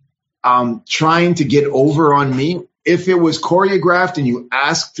 trying to get over on me. If it was choreographed and you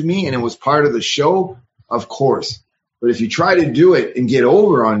asked me and it was part of the show, of course. But if you try to do it and get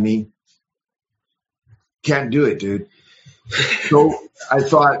over on me, can't do it, dude. So I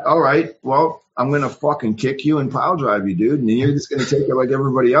thought, all right, well, I'm going to fucking kick you and pile drive you, dude. And you're just going to take it like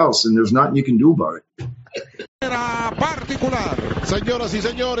everybody else. And there's nothing you can do about it. Particular. Señoras y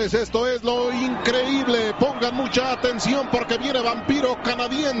señores, esto es lo increíble. Pongan mucha atención porque viene Vampiro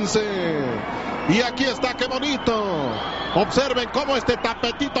canadiense. Y aquí está, qué bonito. Observen cómo este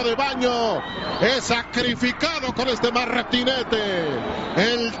tapetito de baño es sacrificado con este martinete.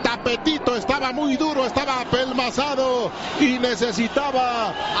 El tapetito estaba muy duro, estaba apelmazado y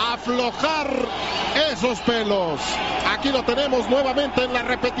necesitaba aflojar esos pelos. Aquí lo tenemos nuevamente en la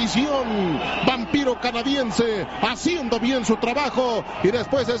repetición. Vampiro canadiense haciendo bien su trabajo y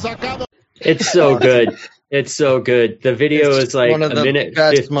después es sacado. It's so good. It's so good. The video is like a minute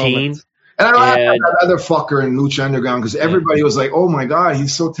 15. Moments. And I laughed at that other fucker in Lucha Underground because everybody was like, oh my God,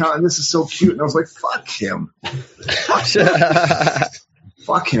 he's so talented. This is so cute. And I was like, fuck him.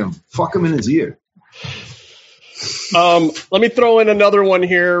 Fuck him. Fuck him in his ear. Let me throw in another one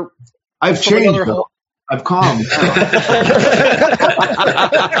here. I've changed. I've calmed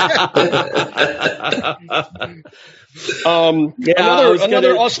down.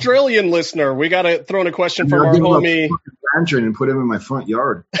 Another Australian listener. We got to throw in a question from our homie. Lantern and put him in my front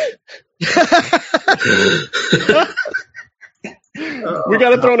yard. We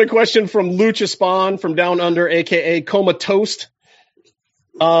got to throw in a question from Lucha Spawn from Down Under, a.k.a. Coma Toast.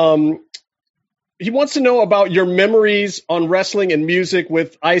 He wants to know about your memories on wrestling and music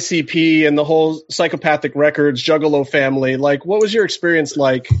with ICP and the whole Psychopathic Records, Juggalo family. Like, what was your experience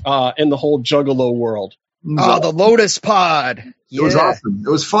like in the whole Juggalo world? Oh, the Lotus Pod. It was awesome. It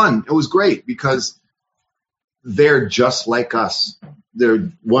was fun. It was great because they're just like us.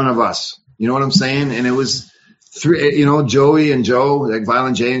 They're one of us. You know what I'm saying? And it was Joey and Joe, like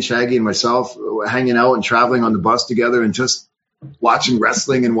Violent J and Shaggy and myself hanging out and traveling on the bus together and just watching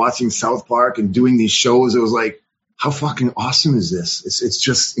wrestling and watching South Park and doing these shows. It was like, how fucking awesome is this? It's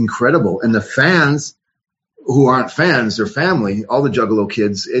just incredible. And the fans who aren't fans, they're family, all the Juggalo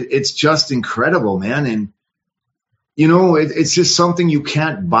kids. It's just incredible, man. And, it's just something you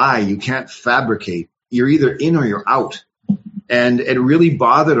can't buy. You can't fabricate. You're either in or you're out. And it really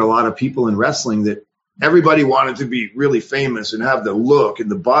bothered a lot of people in wrestling that everybody wanted to be really famous and have the look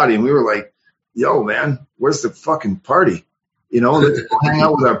and the body. And we were like, yo, man, where's the fucking party? Let's go hang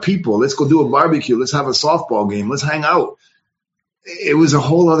out with our people. Let's go do a barbecue. Let's have a softball game. Let's hang out. It was a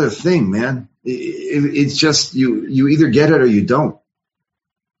whole other thing, man. It's just you either get it or you don't.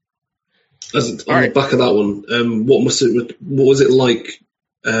 On the back of that one, what was it like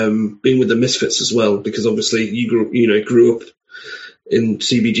being with the Misfits as well? Because obviously you grew up in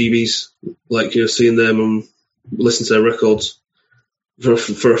CBGBs, like seeing them and listening to their records.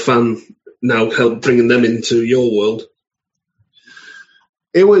 For a fan now, help bringing them into your world.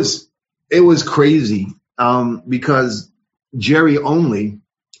 It was crazy because Jerry Only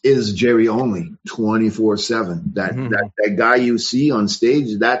is Jerry Only 24/7. That guy you see on stage,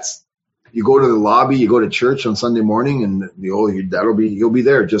 you go to the lobby, you go to church on Sunday morning, and he'll be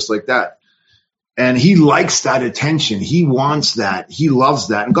there just like that. And he likes that attention. He wants that. He loves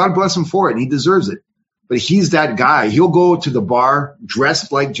that, and God bless him for it. And he deserves it. But he's that guy. He'll go to the bar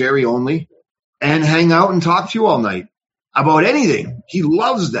dressed like Jerry Only and hang out and talk to you all night about anything. He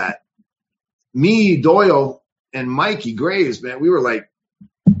loves that. Me, Doyle, and Mikey Graves, man, we were like,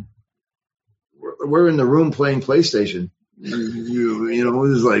 we're in the room playing PlayStation. It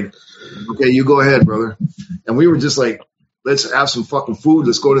was like, okay, you go ahead, brother. And we were just like, let's have some fucking food.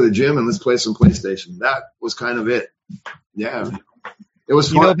 Let's go to the gym and let's play some PlayStation. That was kind of it. Yeah. It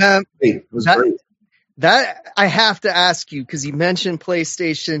was fun. It was great. That I have to ask you, because you mentioned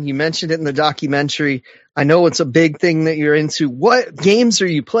PlayStation, you mentioned it in the documentary. I know it's a big thing that you're into. What games are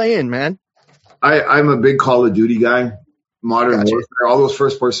you playing, man? I'm a big Call of Duty guy, Modern Warfare, all those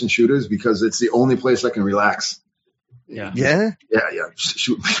first-person shooters, because it's the only place I can relax. Yeah.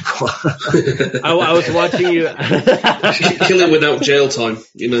 Shoot people. I was watching you kill it without jail time.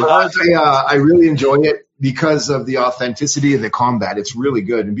 I really enjoy it because of the authenticity of the combat. It's really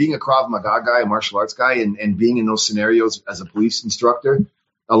good. And being a Krav Maga guy, a martial arts guy, and being in those scenarios as a police instructor,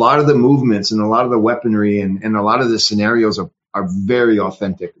 a lot of the movements and a lot of the weaponry and a lot of the scenarios are very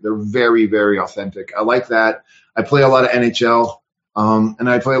authentic. They're very, very authentic. I like that. I play a lot of NHL. And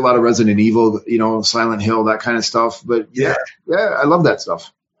I play a lot of Resident Evil, Silent Hill, that kind of stuff. But yeah, I love that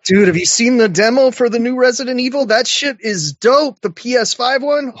stuff. Dude, have you seen the demo for the new Resident Evil? That shit is dope. The PS5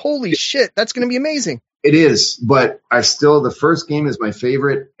 one? Holy shit, that's going to be amazing. It is, but the first game is my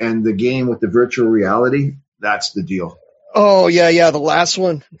favorite, and the game with the virtual reality, that's the deal. Oh, yeah, the last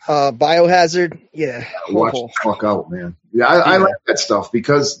one, Biohazard. Yeah. Watch the fuck out, man. Yeah, I like that stuff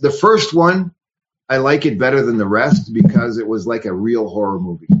because the first one, I like it better than the rest because it was like a real horror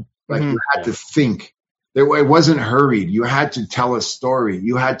movie. Like you had to think. It wasn't hurried. You had to tell a story.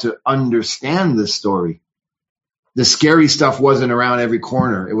 You had to understand the story. The scary stuff wasn't around every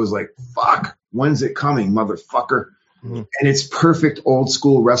corner. It was like, fuck, when's it coming, motherfucker? And it's perfect old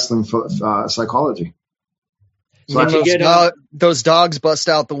school wrestling psychology. So those dogs bust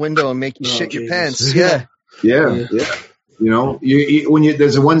out the window and make you shit your pants. Yeah.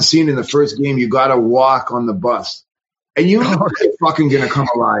 There's one scene in the first game, you got to walk on the bus. And you know they're fucking going to come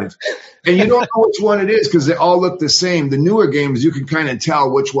alive. And you don't know which one it is because they all look the same. The newer games, you can kind of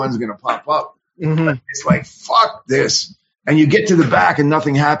tell which one's going to pop up. It's like, fuck this. And you get to the back and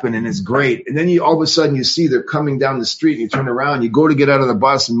nothing happened and it's great. And then all of a sudden you see they're coming down the street and you turn around, you go to get out of the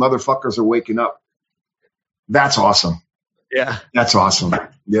bus and motherfuckers are waking up. That's awesome. Yeah. That's awesome.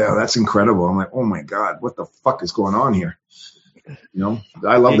 Yeah, that's incredible. I'm like, oh my God, what the fuck is going on here?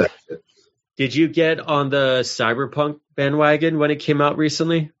 I love that shit. Did you get on the Cyberpunk bandwagon when it came out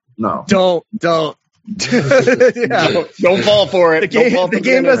recently? No. Don't. Yeah. Don't fall for it. The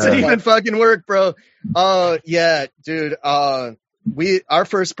game doesn't even fucking work, bro. Yeah, dude. Our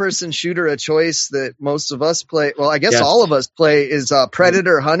first person shooter of choice that most of us play, well, I guess all of us play, is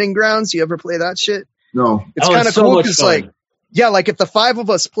Predator Hunting Grounds. You ever play that shit? No. It's kind of cool because, like, yeah, like if the 5 of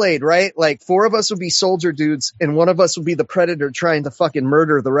us played, right? Like 4 of us would be soldier dudes and 1 of us would be the Predator trying to fucking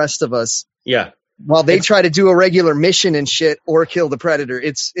murder the rest of us. Yeah. While they try to do a regular mission and shit or kill the Predator.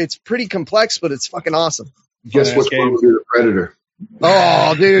 It's pretty complex, but it's fucking awesome. Guess which one would be the Predator?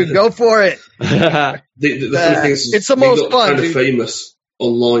 Oh, dude, go for it. The funny thing is, it's the most fun. Kind of famous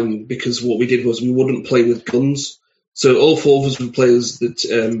online because what we did was we wouldn't play with guns. So all 4 of us would play as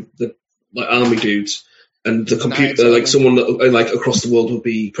the like army dudes, and the computer, like someone that, like across the world, would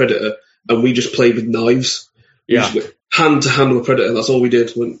be Predator, and we just played with knives. Yeah. Hand to hand with a Predator. That's all we did.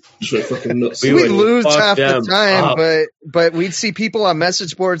 Just went fucking nuts. We'd lose half the time, but we'd see people on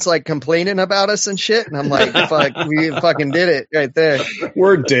message boards like complaining about us and shit, and I'm like, fuck, we fucking did it right there.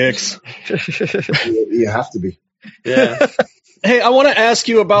 We're dicks. You have to be. Yeah. Hey, I want to ask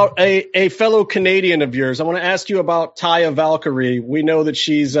you about a fellow Canadian of yours. I want to ask you about Taya Valkyrie. We know that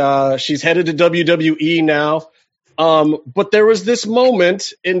she's headed to WWE now, but there was this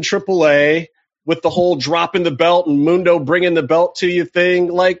moment in AAA with the whole dropping the belt and Mundo bringing the belt to you thing.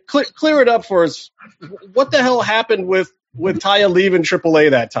 Like, clear it up for us. What the hell happened with Taya leaving AAA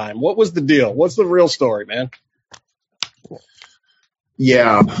that time? What was the deal? What's the real story, man?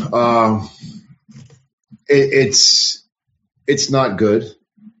 Yeah, it's not good.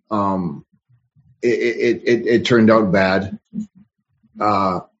 It turned out bad.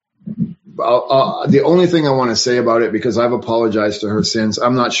 The only thing I want to say about it, because I've apologized to her since,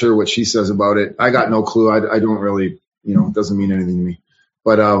 I'm not sure what she says about it. I got no clue. I don't really, it doesn't mean anything to me.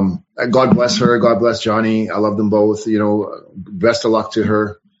 But God bless her. God bless Johnny. I love them both. Best of luck to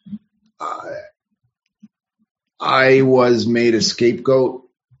her. I was made a scapegoat,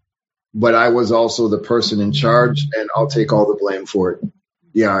 but I was also the person in charge, and I'll take all the blame for it.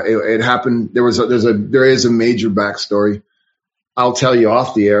 Yeah, it happened. There is a major backstory. I'll tell you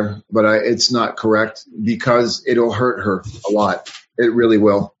off the air, but it's not correct because it'll hurt her a lot. It really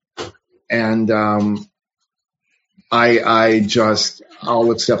will. And I'll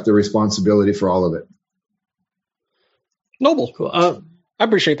accept the responsibility for all of it. Noble. Cool. I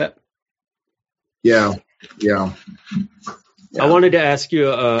appreciate that. Yeah. I wanted to ask you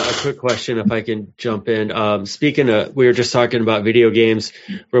a quick question, if I can jump in. Speaking of, we were just talking about video games,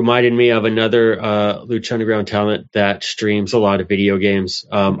 reminded me of another Lucha Underground talent that streams a lot of video games.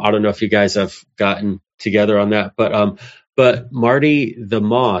 I don't know if you guys have gotten together on that, but Marty the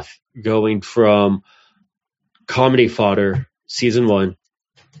Moth going from comedy fodder season 1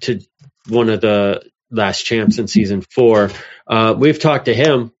 to one of the last champs in season 4. We've talked to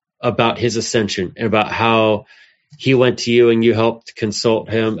him about his ascension and about how he went to you and you helped consult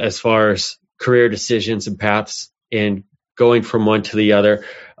him as far as career decisions and paths and going from one to the other.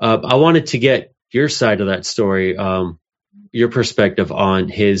 I wanted to get your side of that story, your perspective on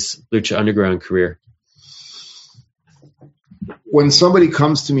his Lucha Underground career. When somebody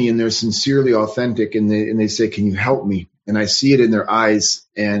comes to me and they're sincerely authentic and they say, "Can you help me?" and I see it in their eyes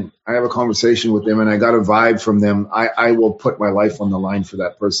and I have a conversation with them and I got a vibe from them, I will put my life on the line for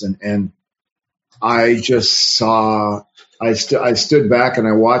that person. And I just saw, I stood back and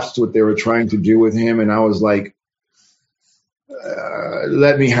I watched what they were trying to do with him. And I was like,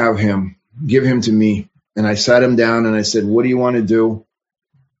 let me have him, give him to me. And I sat him down and I said, "What do you want to do?"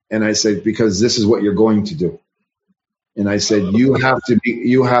 And I said, "Because this is what you're going to do." And I said, you have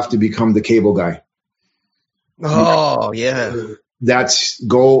to become the cable guy. Oh, yeah. That's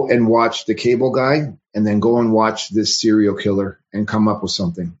go and watch the cable guy and then go and watch this serial killer and come up with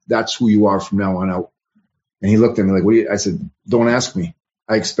something. That's who you are from now on out. And he looked at me like, "What do you?" I said, "Don't ask me.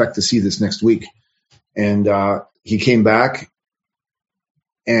 I expect to see this next week." And he came back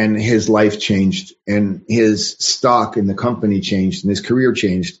and his life changed and his stock in the company changed and his career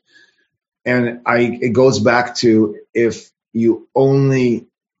changed. And it goes back to, if you only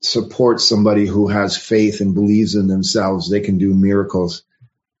support somebody who has faith and believes in themselves, they can do miracles.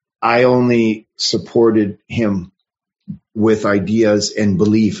 I only supported him with ideas and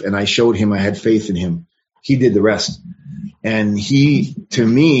belief, and I showed him I had faith in him. He did the rest. And he, to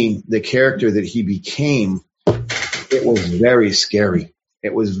me, the character that he became, it was very scary.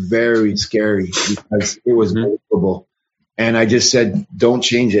 It was very scary because it was believable. And I just said, don't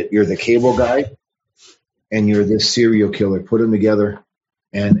change it. You're the cable guy and you're this serial killer. Put them together.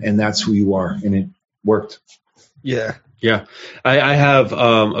 And that's who you are. And it worked. Yeah. Yeah. I have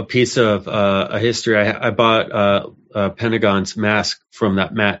a piece of a history. I bought Pentagon's mask from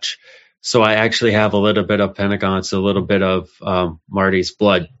that match So I actually have a little bit of Pentagon's, a little bit of Marty's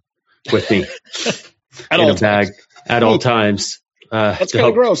blood with me in a bag at all times. That's kind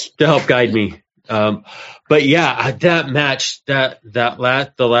of gross. To help guide me. But yeah, that match,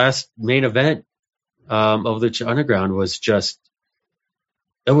 the last main event of Lucha Underground was just,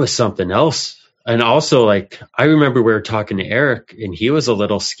 it was something else. And also, like, I remember we were talking to Eric, and he was a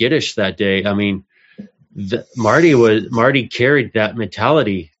little skittish that day. I mean, Marty carried that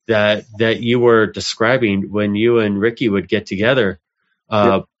mentality that you were describing when you and Ricky would get together,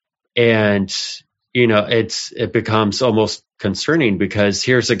 and it becomes almost concerning, because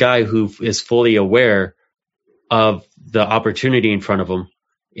here's a guy who is fully aware of the opportunity in front of him,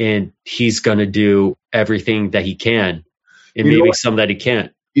 and he's going to do everything that he can, and maybe some that he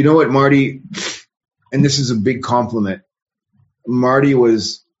can't. You know what, Marty, and this is a big compliment, Marty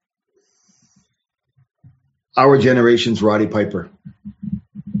was our generation's Roddy Piper.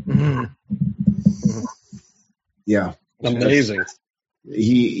 Mm-hmm. Yeah. Amazing.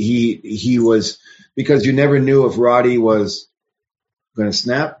 He was, because you never knew if Roddy was going to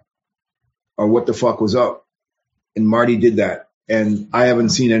snap or what the fuck was up. And Marty did that. And I haven't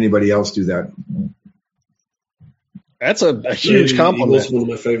seen anybody else do that. That's a huge compliment. He was one of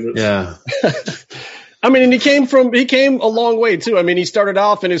my favorites. Yeah. I mean, and he came a long way too. I mean, he started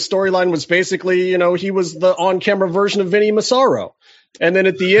off and his storyline was basically, he was the on-camera version of Vinny Massaro. And then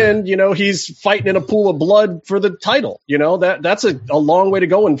at the end, he's fighting in a pool of blood for the title. That's a long way to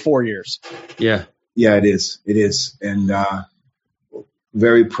go in 4 years. Yeah. Yeah, it is. It is. And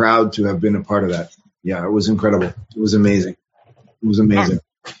very proud to have been a part of that. Yeah, it was incredible. It was amazing. It was amazing.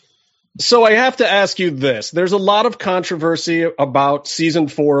 So I have to ask you this. There's a lot of controversy about season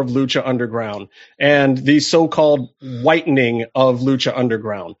 4 of Lucha Underground and the so-called whitening of Lucha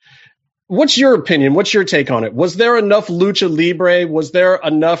Underground. What's your opinion? What's your take on it? Was there enough Lucha Libre? Was there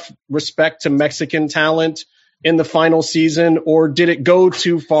enough respect to Mexican talent in the final season, or did it go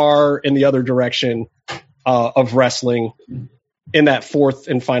too far in the other direction of wrestling in that 4th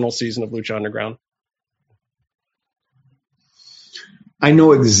and final season of Lucha Underground? I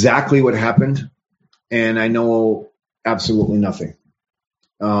know exactly what happened, and I know absolutely nothing.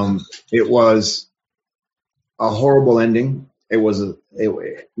 It was a horrible ending.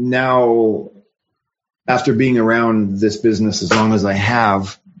 Now, after being around this business as long as I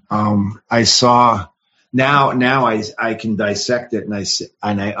have, I saw now I can dissect it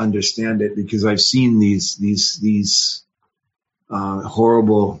and I understand it, because I've seen these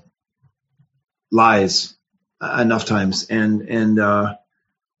horrible lies enough times, and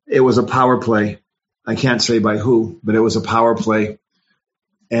it was a power play. I can't say by who, but it was a power play,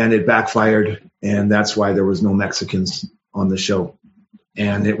 and it backfired, and that's why there was no Mexicans on the show,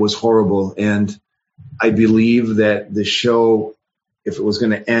 and it was horrible. And I believe that the show, if it was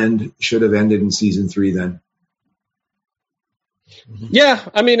going to end, should have ended in season 3 then. Yeah,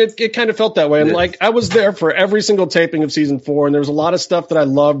 I mean, it kind of felt that way. And like, I was there for every single taping of season 4, and there was a lot of stuff that I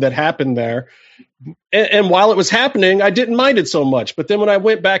loved that happened there. And while it was happening, I didn't mind it so much. But then when I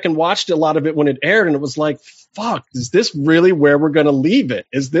went back and watched a lot of it when it aired, and it was like, fuck, is this really where we're going to leave it?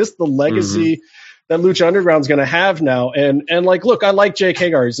 Is this the legacy that Lucha Underground's going to have now? And like, look, I like Jake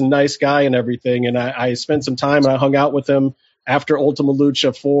Hagar. He's a nice guy and everything. And I spent some time and I hung out with him after Ultima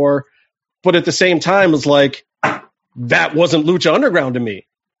Lucha 4. But at the same time, it was like, that wasn't Lucha Underground to me.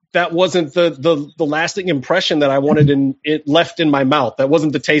 That wasn't the lasting impression that I wanted it left in my mouth. That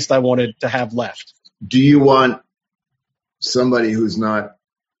wasn't the taste I wanted to have left. Do you want somebody who's not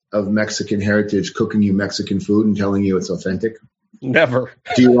of Mexican heritage cooking you Mexican food and telling you it's authentic? Never.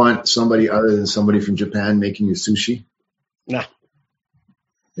 Do you want somebody other than somebody from Japan making you sushi? No.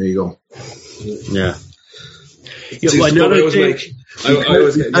 There you go. Yeah. Because you can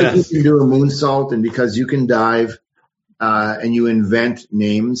do a moonsault, and because you can dive and you invent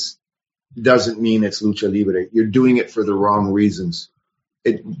names, doesn't mean it's lucha libre. You're doing it for the wrong reasons.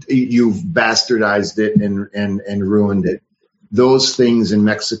 You've bastardized it and ruined it. Those things in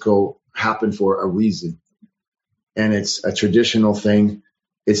Mexico happen for a reason, and it's a traditional thing.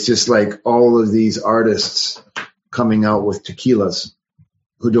 It's just like all of these artists coming out with tequilas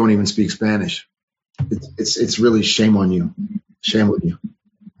who don't even speak Spanish. It's really shame on you. Shame on you.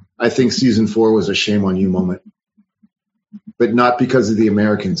 I think season 4 was a shame on you moment, but not because of the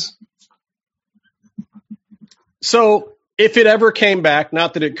Americans. So if it ever came back,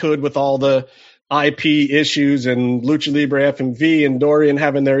 not that it could with all the IP issues and Lucha Libre FMV and Dorian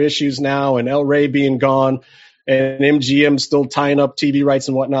having their issues now and El Rey being gone and MGM still tying up TV rights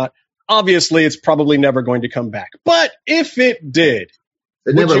and whatnot, obviously it's probably never going to come back. But if it did,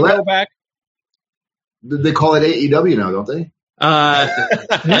 would you go back? They call it AEW now, don't they?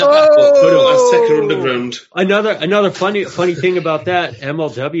 Azteca Underground. Another funny thing about that,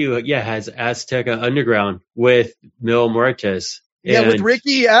 MLW has Azteca Underground with Mil Muertes. Yeah, with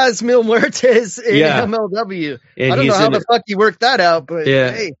Ricky as Mil Muertes in MLW. And I don't know how the fuck he worked that out, but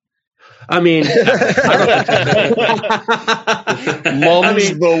hey. I mean,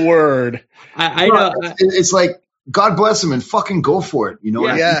 mom's the word. I know. It's like, God bless him and fucking go for it. You know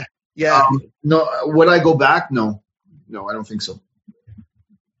what I mean? Yeah. No, would I go back? No, I don't think so.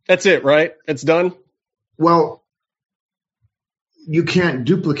 That's it, right? It's done? Well, you can't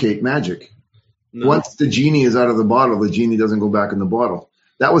duplicate magic. No. Once the genie is out of the bottle, the genie doesn't go back in the bottle.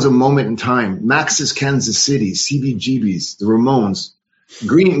 That was a moment in time. Max's Kansas City, CBGB's, the Ramones.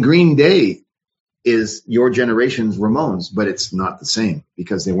 Green Day is your generation's Ramones, but it's not the same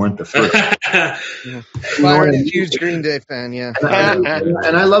because they weren't the first. I'm a huge Green Day fan, yeah.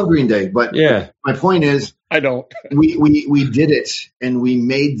 And I love Green Day, but my point is, I don't. We did it, and we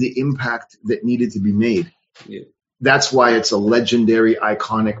made the impact that needed to be made. Yeah. That's why it's a legendary,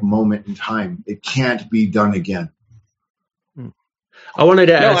 iconic moment in time. It can't be done again. I wanted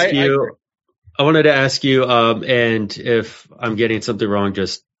to ask you, and if I'm getting something wrong,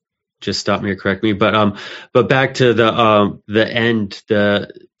 just stop me or correct me. But back to the end, the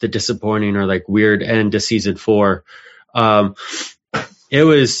disappointing or like weird end to season 4. It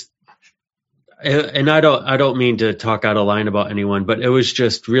was, and I don't mean to talk out of line about anyone, but it was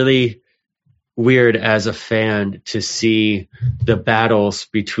just really weird as a fan to see the battles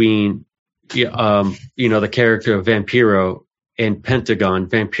between, the character of Vampiro and Pentagon.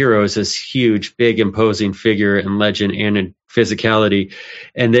 Vampiro is this huge, big, imposing figure and legend and in physicality.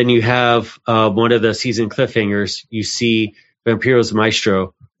 And then you have one of the season cliffhangers. You see Vampiro's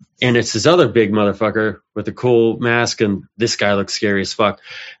Maestro, and it's this other big motherfucker with a cool mask, and this guy looks scary as fuck.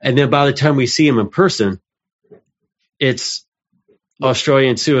 And then by the time we see him in person, it's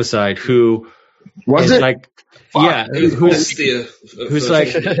Australian Suicide, who was is it? Like, who's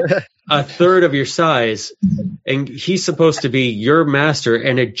like a third of your size, and he's supposed to be your master,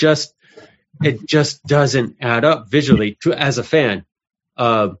 and it just doesn't add up visually as a fan.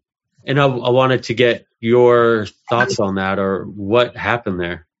 And I wanted to get your thoughts on that, or what happened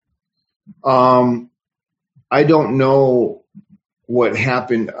there. I don't know what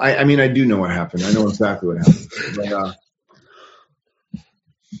happened. I mean, I do know what happened. I know exactly what happened. But,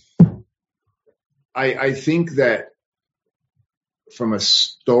 I think that from a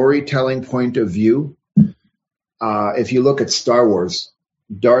storytelling point of view, if you look at Star Wars,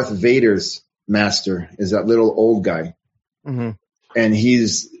 Darth Vader's master is that little old guy. Mm-hmm. And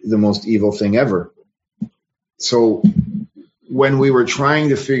he's the most evil thing ever. So when we were trying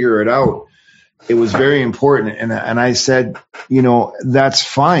to figure it out, it was very important. And I said, that's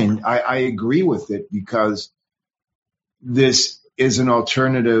fine. I agree with it because this is an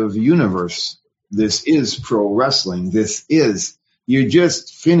alternative universe. This is pro wrestling. You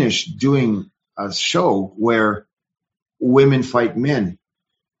just finished doing a show where women fight men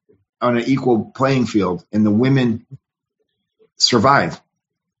on an equal playing field, and the women survive.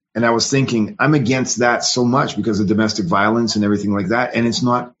 And I was thinking, I'm against that so much because of domestic violence and everything like that. And it's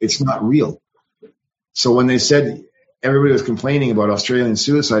not real. So when they said everybody was complaining about Australian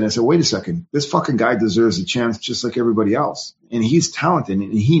Suicide, I said, wait a second, this fucking guy deserves a chance just like everybody else. And he's talented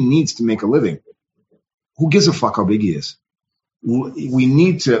and he needs to make a living. Who gives a fuck how big he is? We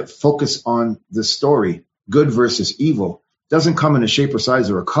need to focus on the story. Good versus evil doesn't come in a shape or size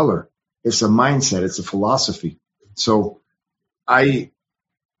or a color. It's a mindset. It's a philosophy. So I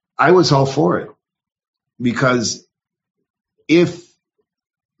was all for it, because if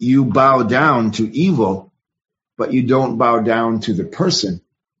you bow down to evil, but you don't bow down to the person,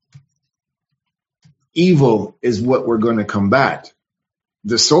 evil is what we're going to combat.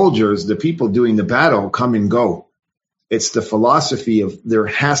 The soldiers, the people doing the battle, come and go. It's the philosophy of there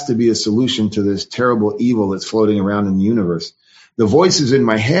has to be a solution to this terrible evil that's floating around in the universe. The voices in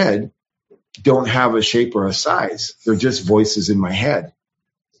my head don't have a shape or a size. They're just voices in my head.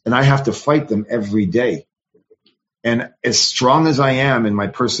 And I have to fight them every day. And as strong as I am in my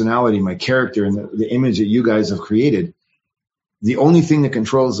personality, my character, and the image that you guys have created, the only thing that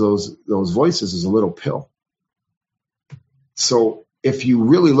controls those voices is a little pill. So if you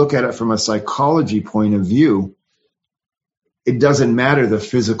really look at it from a psychology point of view, it doesn't matter the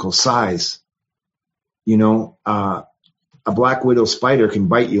physical size. A black widow spider can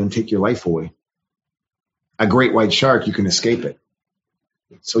bite you and take your life away. A great white shark, you can escape it.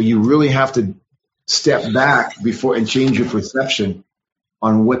 So you really have to step back before and change your perception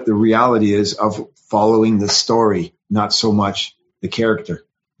on what the reality is of following the story, not so much the character.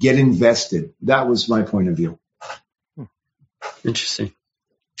 Get invested. That was my point of view. Interesting.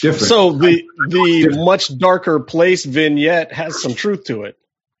 Different. So the much darker place vignette has some truth to it.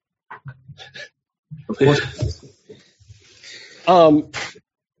 Of course.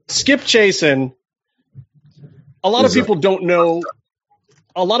 Skip Chasen. A lot of people don't know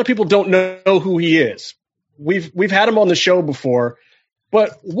who he is. We've had him on the show before,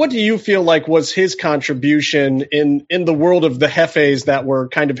 but what do you feel like was his contribution in the world of the Jefes that were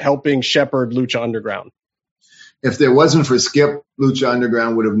kind of helping shepherd Lucha Underground? If there wasn't for Skip, Lucha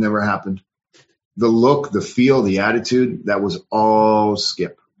Underground would have never happened. The look, the feel, the attitude, that was all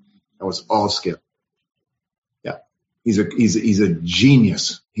Skip. That was all Skip. Yeah. He's a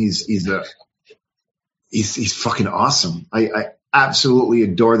genius. He's fucking awesome. I absolutely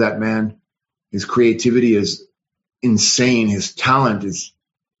adore that man. His creativity is insane. His talent is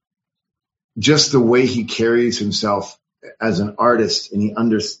just the way he carries himself as an artist, and he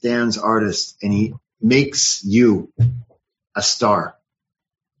understands artists, and he makes you a star.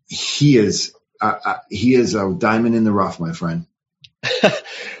 He is a diamond in the rough, my friend.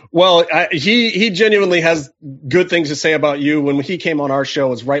 Well, he genuinely has good things to say about you. When he came on our show,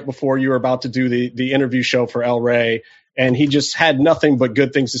 it was right before you were about to do the interview show for El Rey, and he just had nothing but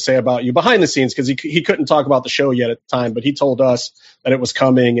good things to say about you behind the scenes, because he couldn't talk about the show yet at the time, but he told us that it was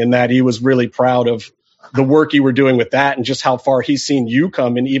coming and that he was really proud of the work you were doing with that and just how far he's seen you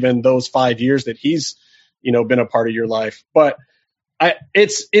come in even those 5 years that he's, been a part of your life. But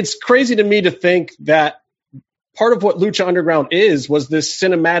it's crazy to me to think that part of what Lucha Underground was this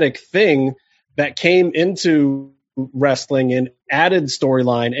cinematic thing that came into wrestling and added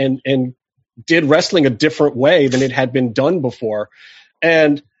storyline and did wrestling a different way than it had been done before.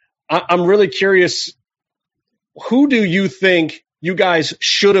 And I'm really curious, who do you think you guys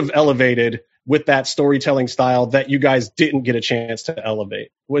should have elevated with that storytelling style that you guys didn't get a chance to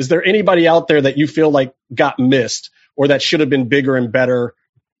elevate? Was there anybody out there that you feel like got missed or that should have been bigger and better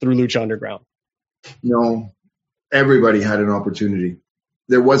through Lucha Underground? No, everybody had an opportunity.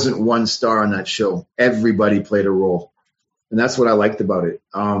 There wasn't one star on that show. Everybody played a role. And that's what I liked about it.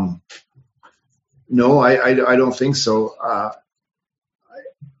 No, I don't think so.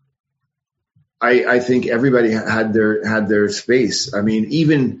 I think everybody had their space. I mean,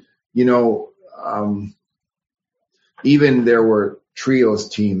 even there were trios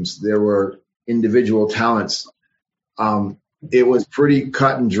teams, there were individual talents. It was pretty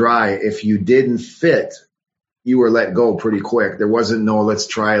cut and dry. If you didn't fit, you were let go pretty quick. There wasn't no, let's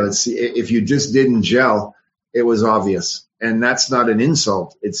try, let's see. If you just didn't gel, it was obvious. And that's not an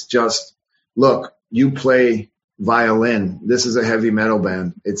insult. It's just, look, you play violin. This is a heavy metal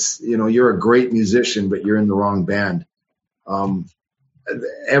band. It's, you're a great musician, but you're in the wrong band.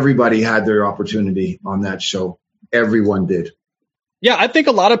 Everybody had their opportunity on that show. Everyone did. Yeah, I think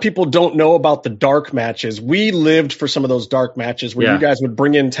a lot of people don't know about the dark matches. We lived for some of those dark matches where you guys would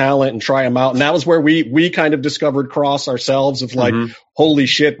bring in talent and try them out. And that was where we kind of discovered Cross ourselves of like, holy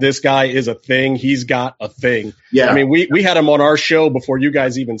shit, this guy is a thing. He's got a thing. Yeah. I mean, we had him on our show before you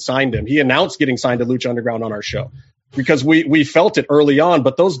guys even signed him. He announced getting signed to Lucha Underground on our show because we felt it early on.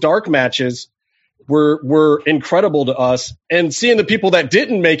 But those dark matches were incredible to us. And seeing the people that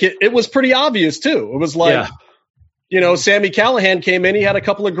didn't make it, it was pretty obvious too. It was like, Sami Callihan came in. He had a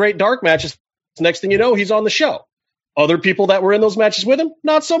couple of great dark matches. Next thing you know, he's on the show. Other people that were in those matches with him,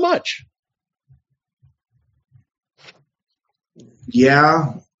 not so much.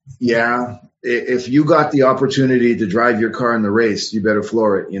 Yeah. If you got the opportunity to drive your car in the race, you better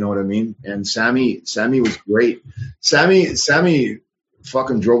floor it. You know what I mean? And Sami was great. Sami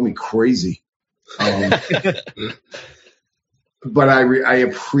fucking drove me crazy. But I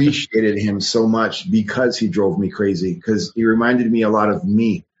appreciated him so much because he drove me crazy, because he reminded me a lot of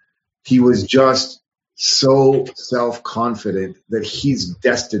me. He was just so self-confident that he's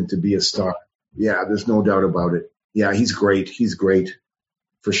destined to be a star. Yeah, there's no doubt about it. Yeah, he's great. He's great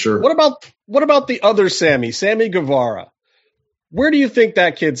for sure. What about the other Sami Guevara? Where do you think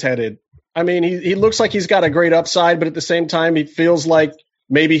that kid's headed? I mean, he looks like he's got a great upside, but at the same time, he feels like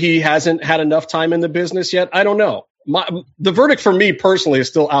maybe he hasn't had enough time in the business yet. I don't know. The verdict for me personally is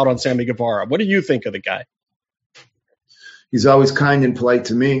still out on Sami Guevara. What do you think of the guy? He's always kind and polite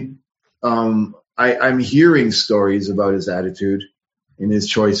to me. I'm hearing stories about his attitude and his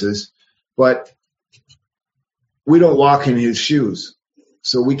choices, but we don't walk in his shoes,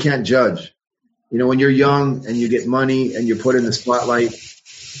 so we can't judge. When you're young and you get money and you're put in the spotlight,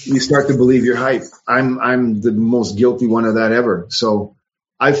 you start to believe you're hype. I'm the most guilty one of that ever. So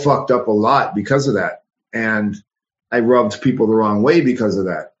I fucked up a lot because of that. And I rubbed people the wrong way because of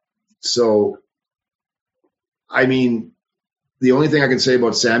that. So, I mean, the only thing I can say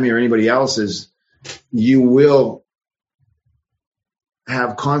about Sami or anybody else is you will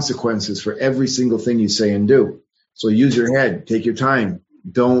have consequences for every single thing you say and do. So use your head, take your time.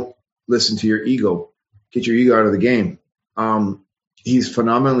 Don't listen to your ego. Get your ego out of the game. He's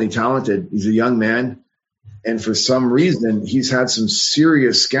phenomenally talented. He's a young man. And for some reason, he's had some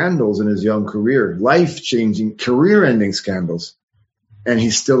serious scandals in his young career, life-changing, career-ending scandals. And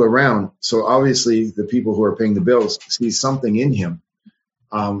he's still around. So obviously the people who are paying the bills see something in him.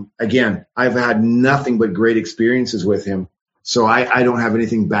 Again, I've had nothing but great experiences with him. So I don't have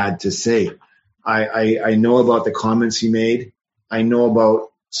anything bad to say. I know about the comments he made. I know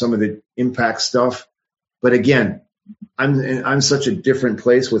about some of the Impact stuff. But again, I'm such a different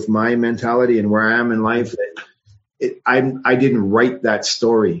place with my mentality and where I am in life that I didn't write that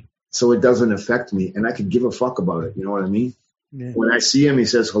story. So it doesn't affect me. And I could give a fuck about it. You know what I mean? Yeah. When I see him, he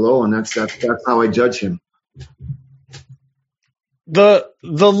says hello, and that's how I judge him. The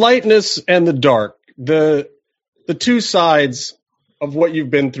lightness and the dark, the two sides of what you've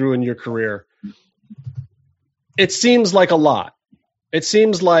been through in your career. It seems like a lot. It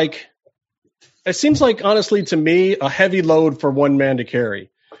seems like honestly to me a heavy load for one man to carry.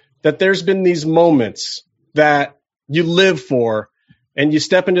 That there's been these moments that you live for. And you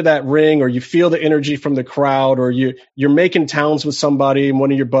step into that ring, or you feel the energy from the crowd, or you're making towns with somebody and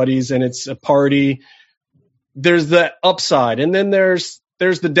one of your buddies, and it's a party. There's the upside, and then there's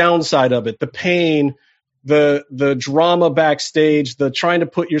the downside of it, the pain, the drama backstage, the trying to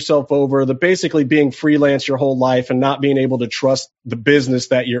put yourself over, the basically being freelance your whole life and not being able to trust the business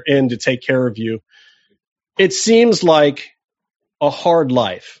that you're in to take care of you. It seems like a hard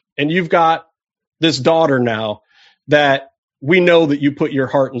life, and you've got this daughter now that we know that you put your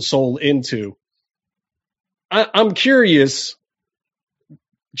heart and soul into. I'm curious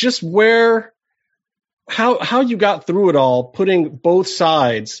just how you got through it all, putting both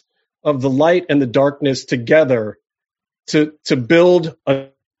sides of the light and the darkness together to build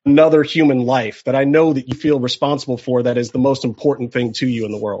another human life that I know that you feel responsible for, that is the most important thing to you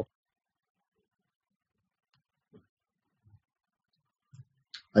in the world.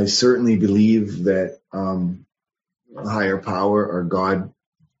 I certainly believe that a higher power or God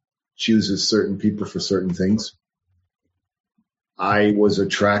chooses certain people for certain things. I was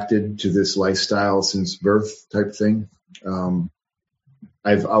attracted to this lifestyle since birth type thing.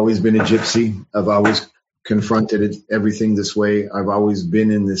 I've always been a gypsy. I've always confronted everything this way. I've always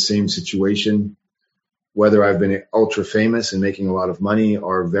been in the same situation, whether I've been ultra famous and making a lot of money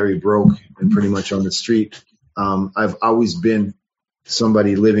or very broke and pretty much on the street. I've always been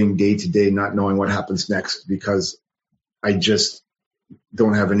somebody living day to day, not knowing what happens next, because I just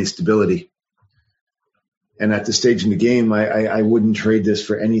don't have any stability. And at this stage in the game, I wouldn't trade this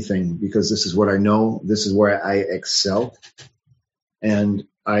for anything, because this is what I know. This is where I excel. And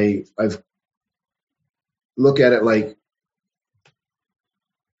I've look at it like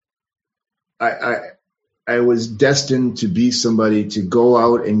I was destined to be somebody to go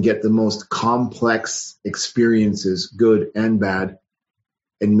out and get the most complex experiences, good and bad,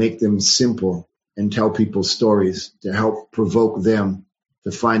 and make them simple and tell people stories to help provoke them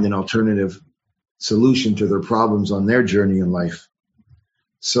to find an alternative solution to their problems on their journey in life.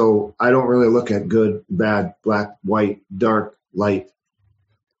 So I don't really look at good, bad, black, white, dark, light.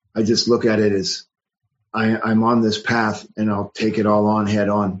 I just look at it as I'm on this path, and I'll take it all on head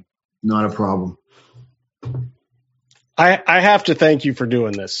on. Not a problem. I have to thank you for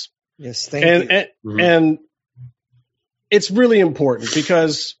doing this. Yes, thank you. And it's really important,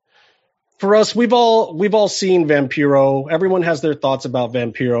 because for us, we've all seen Vampiro. Everyone has their thoughts about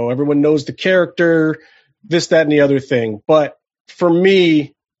Vampiro. Everyone knows the character, this, that, and the other thing. But for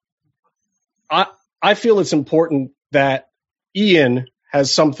me, I feel it's important that Ian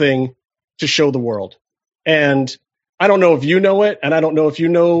has something to show the world. And I don't know if you know it, and I don't know if you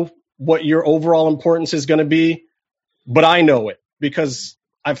know what your overall importance is going to be, but I know it because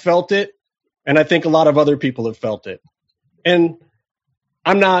I've felt it, and I think a lot of other people have felt it. And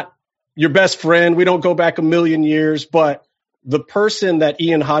I'm not your best friend. We don't go back a million years, but the person that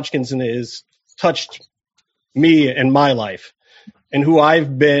Ian Hodgkinson is touched me and my life, and who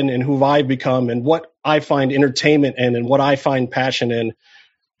I've been and who I've become, and what I find entertainment in and what I find passion in.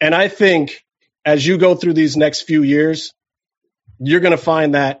 And I think as you go through these next few years, you're going to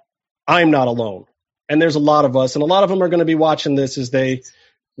find that I'm not alone. And there's a lot of us, and a lot of them are going to be watching this as they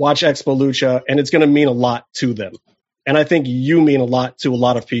watch Expo Lucha, and it's going to mean a lot to them. And I think you mean a lot to a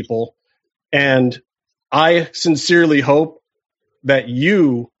lot of people. And I sincerely hope that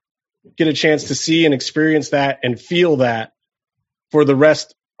you get a chance to see and experience that and feel that for the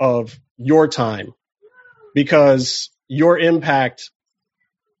rest of your time, because your impact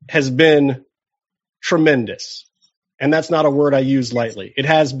has been tremendous. And that's not a word I use lightly. It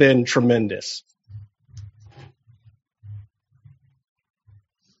has been tremendous.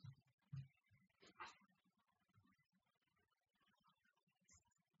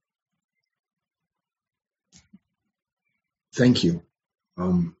 Thank you.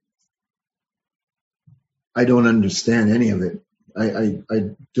 I don't understand any of it. I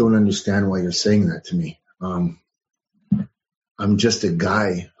don't understand why you're saying that to me. I'm just a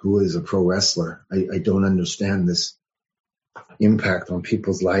guy who is a pro wrestler. I don't understand this impact on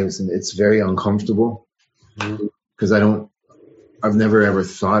people's lives, and it's very uncomfortable because I've never ever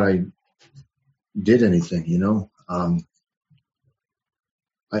thought I did anything, you know. I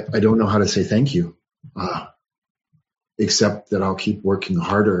don't know how to say thank you, except that I'll keep working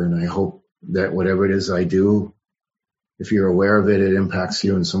harder, and I hope that whatever it is I do, if you're aware of it, it impacts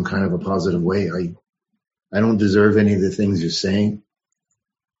you in some kind of a positive way. I don't deserve any of the things you're saying.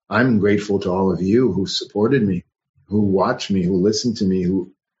 I'm grateful to all of you who supported me, who watch me, who listen to me,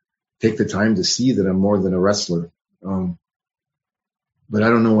 who take the time to see that I'm more than a wrestler. But I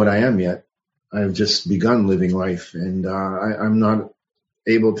don't know what I am yet. I've just begun living life, and I'm not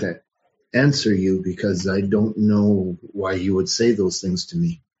able to answer you because I don't know why you would say those things to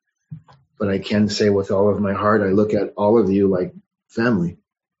me. But I can say with all of my heart, I look at all of you like family,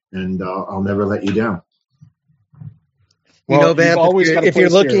 and I'll never let you down. You know, Vamp, if you're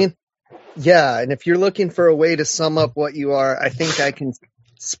looking, and if you're looking for a way to sum up what you are, I think I can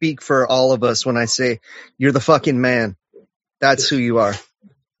speak for all of us when I say you're the fucking man. That's who you are.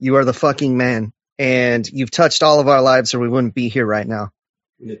 You are the fucking man, and you've touched all of our lives, or we wouldn't be here right now.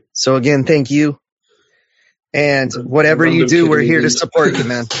 So again, thank you. And whatever you do, we're here to support you,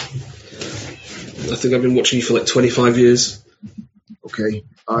 man. I think I've been watching you for like 25 years. Okay.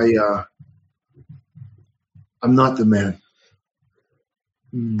 I'm not the man,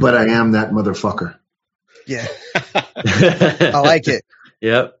 but I am that motherfucker. Yeah. I like it.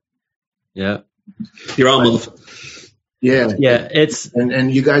 Yep. Yeah. You're our motherfucker. Yeah. Yeah.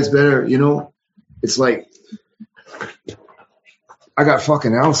 And you guys better, you know, it's like, I got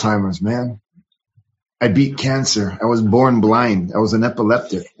fucking Alzheimer's, man. I beat cancer. I was born blind. I was an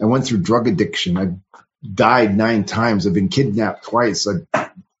epileptic. I went through drug addiction. I died 9 times. I've been kidnapped twice.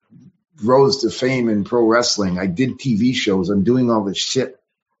 I rose to fame in pro wrestling. I did TV shows. I'm doing all this shit.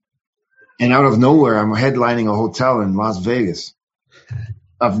 And out of nowhere, I'm headlining a hotel in Las Vegas.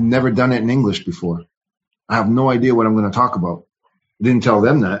 I've never done it in English before. I have no idea what I'm going to talk about. I didn't tell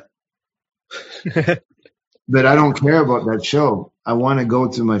them that. But I don't care about that show. I want to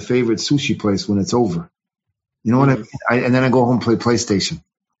go to my favorite sushi place when it's over. You know what I mean? And then I go home and play PlayStation.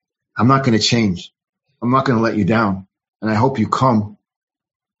 I'm not going to change. I'm not going to let you down. And I hope you come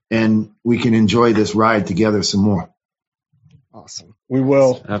and we can enjoy this ride together some more. Awesome. We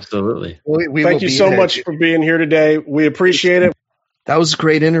will. Absolutely. Thank you so much for being here today. We appreciate it. That was a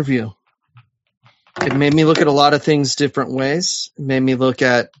great interview. It made me look at a lot of things different ways. It made me look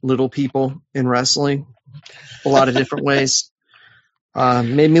at little people in wrestling a lot of different ways.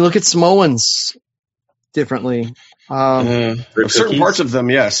 Made me look at Samoans differently. Certain parts of them,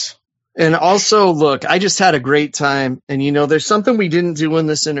 yes. And also, look, I just had a great time. And, you know, there's something we didn't do in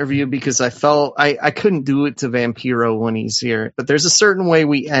this interview because I felt I couldn't do it to Vampiro when he's here. But there's a certain way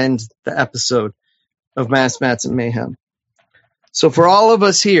we end the episode of Mass Mats and Mayhem. So for all of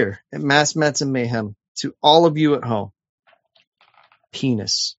us here at Mass Mats and Mayhem, to all of you at home,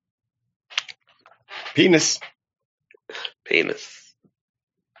 penis.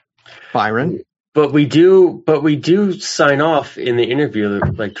 Byron. But we do sign off in the interview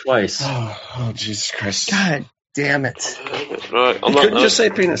like twice. Oh, Jesus Christ. God damn it. Right, he couldn't just say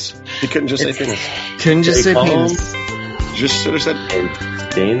penis. He couldn't just say penis. Couldn't just say penis. Just should have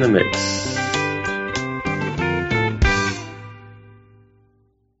said stay in the mix.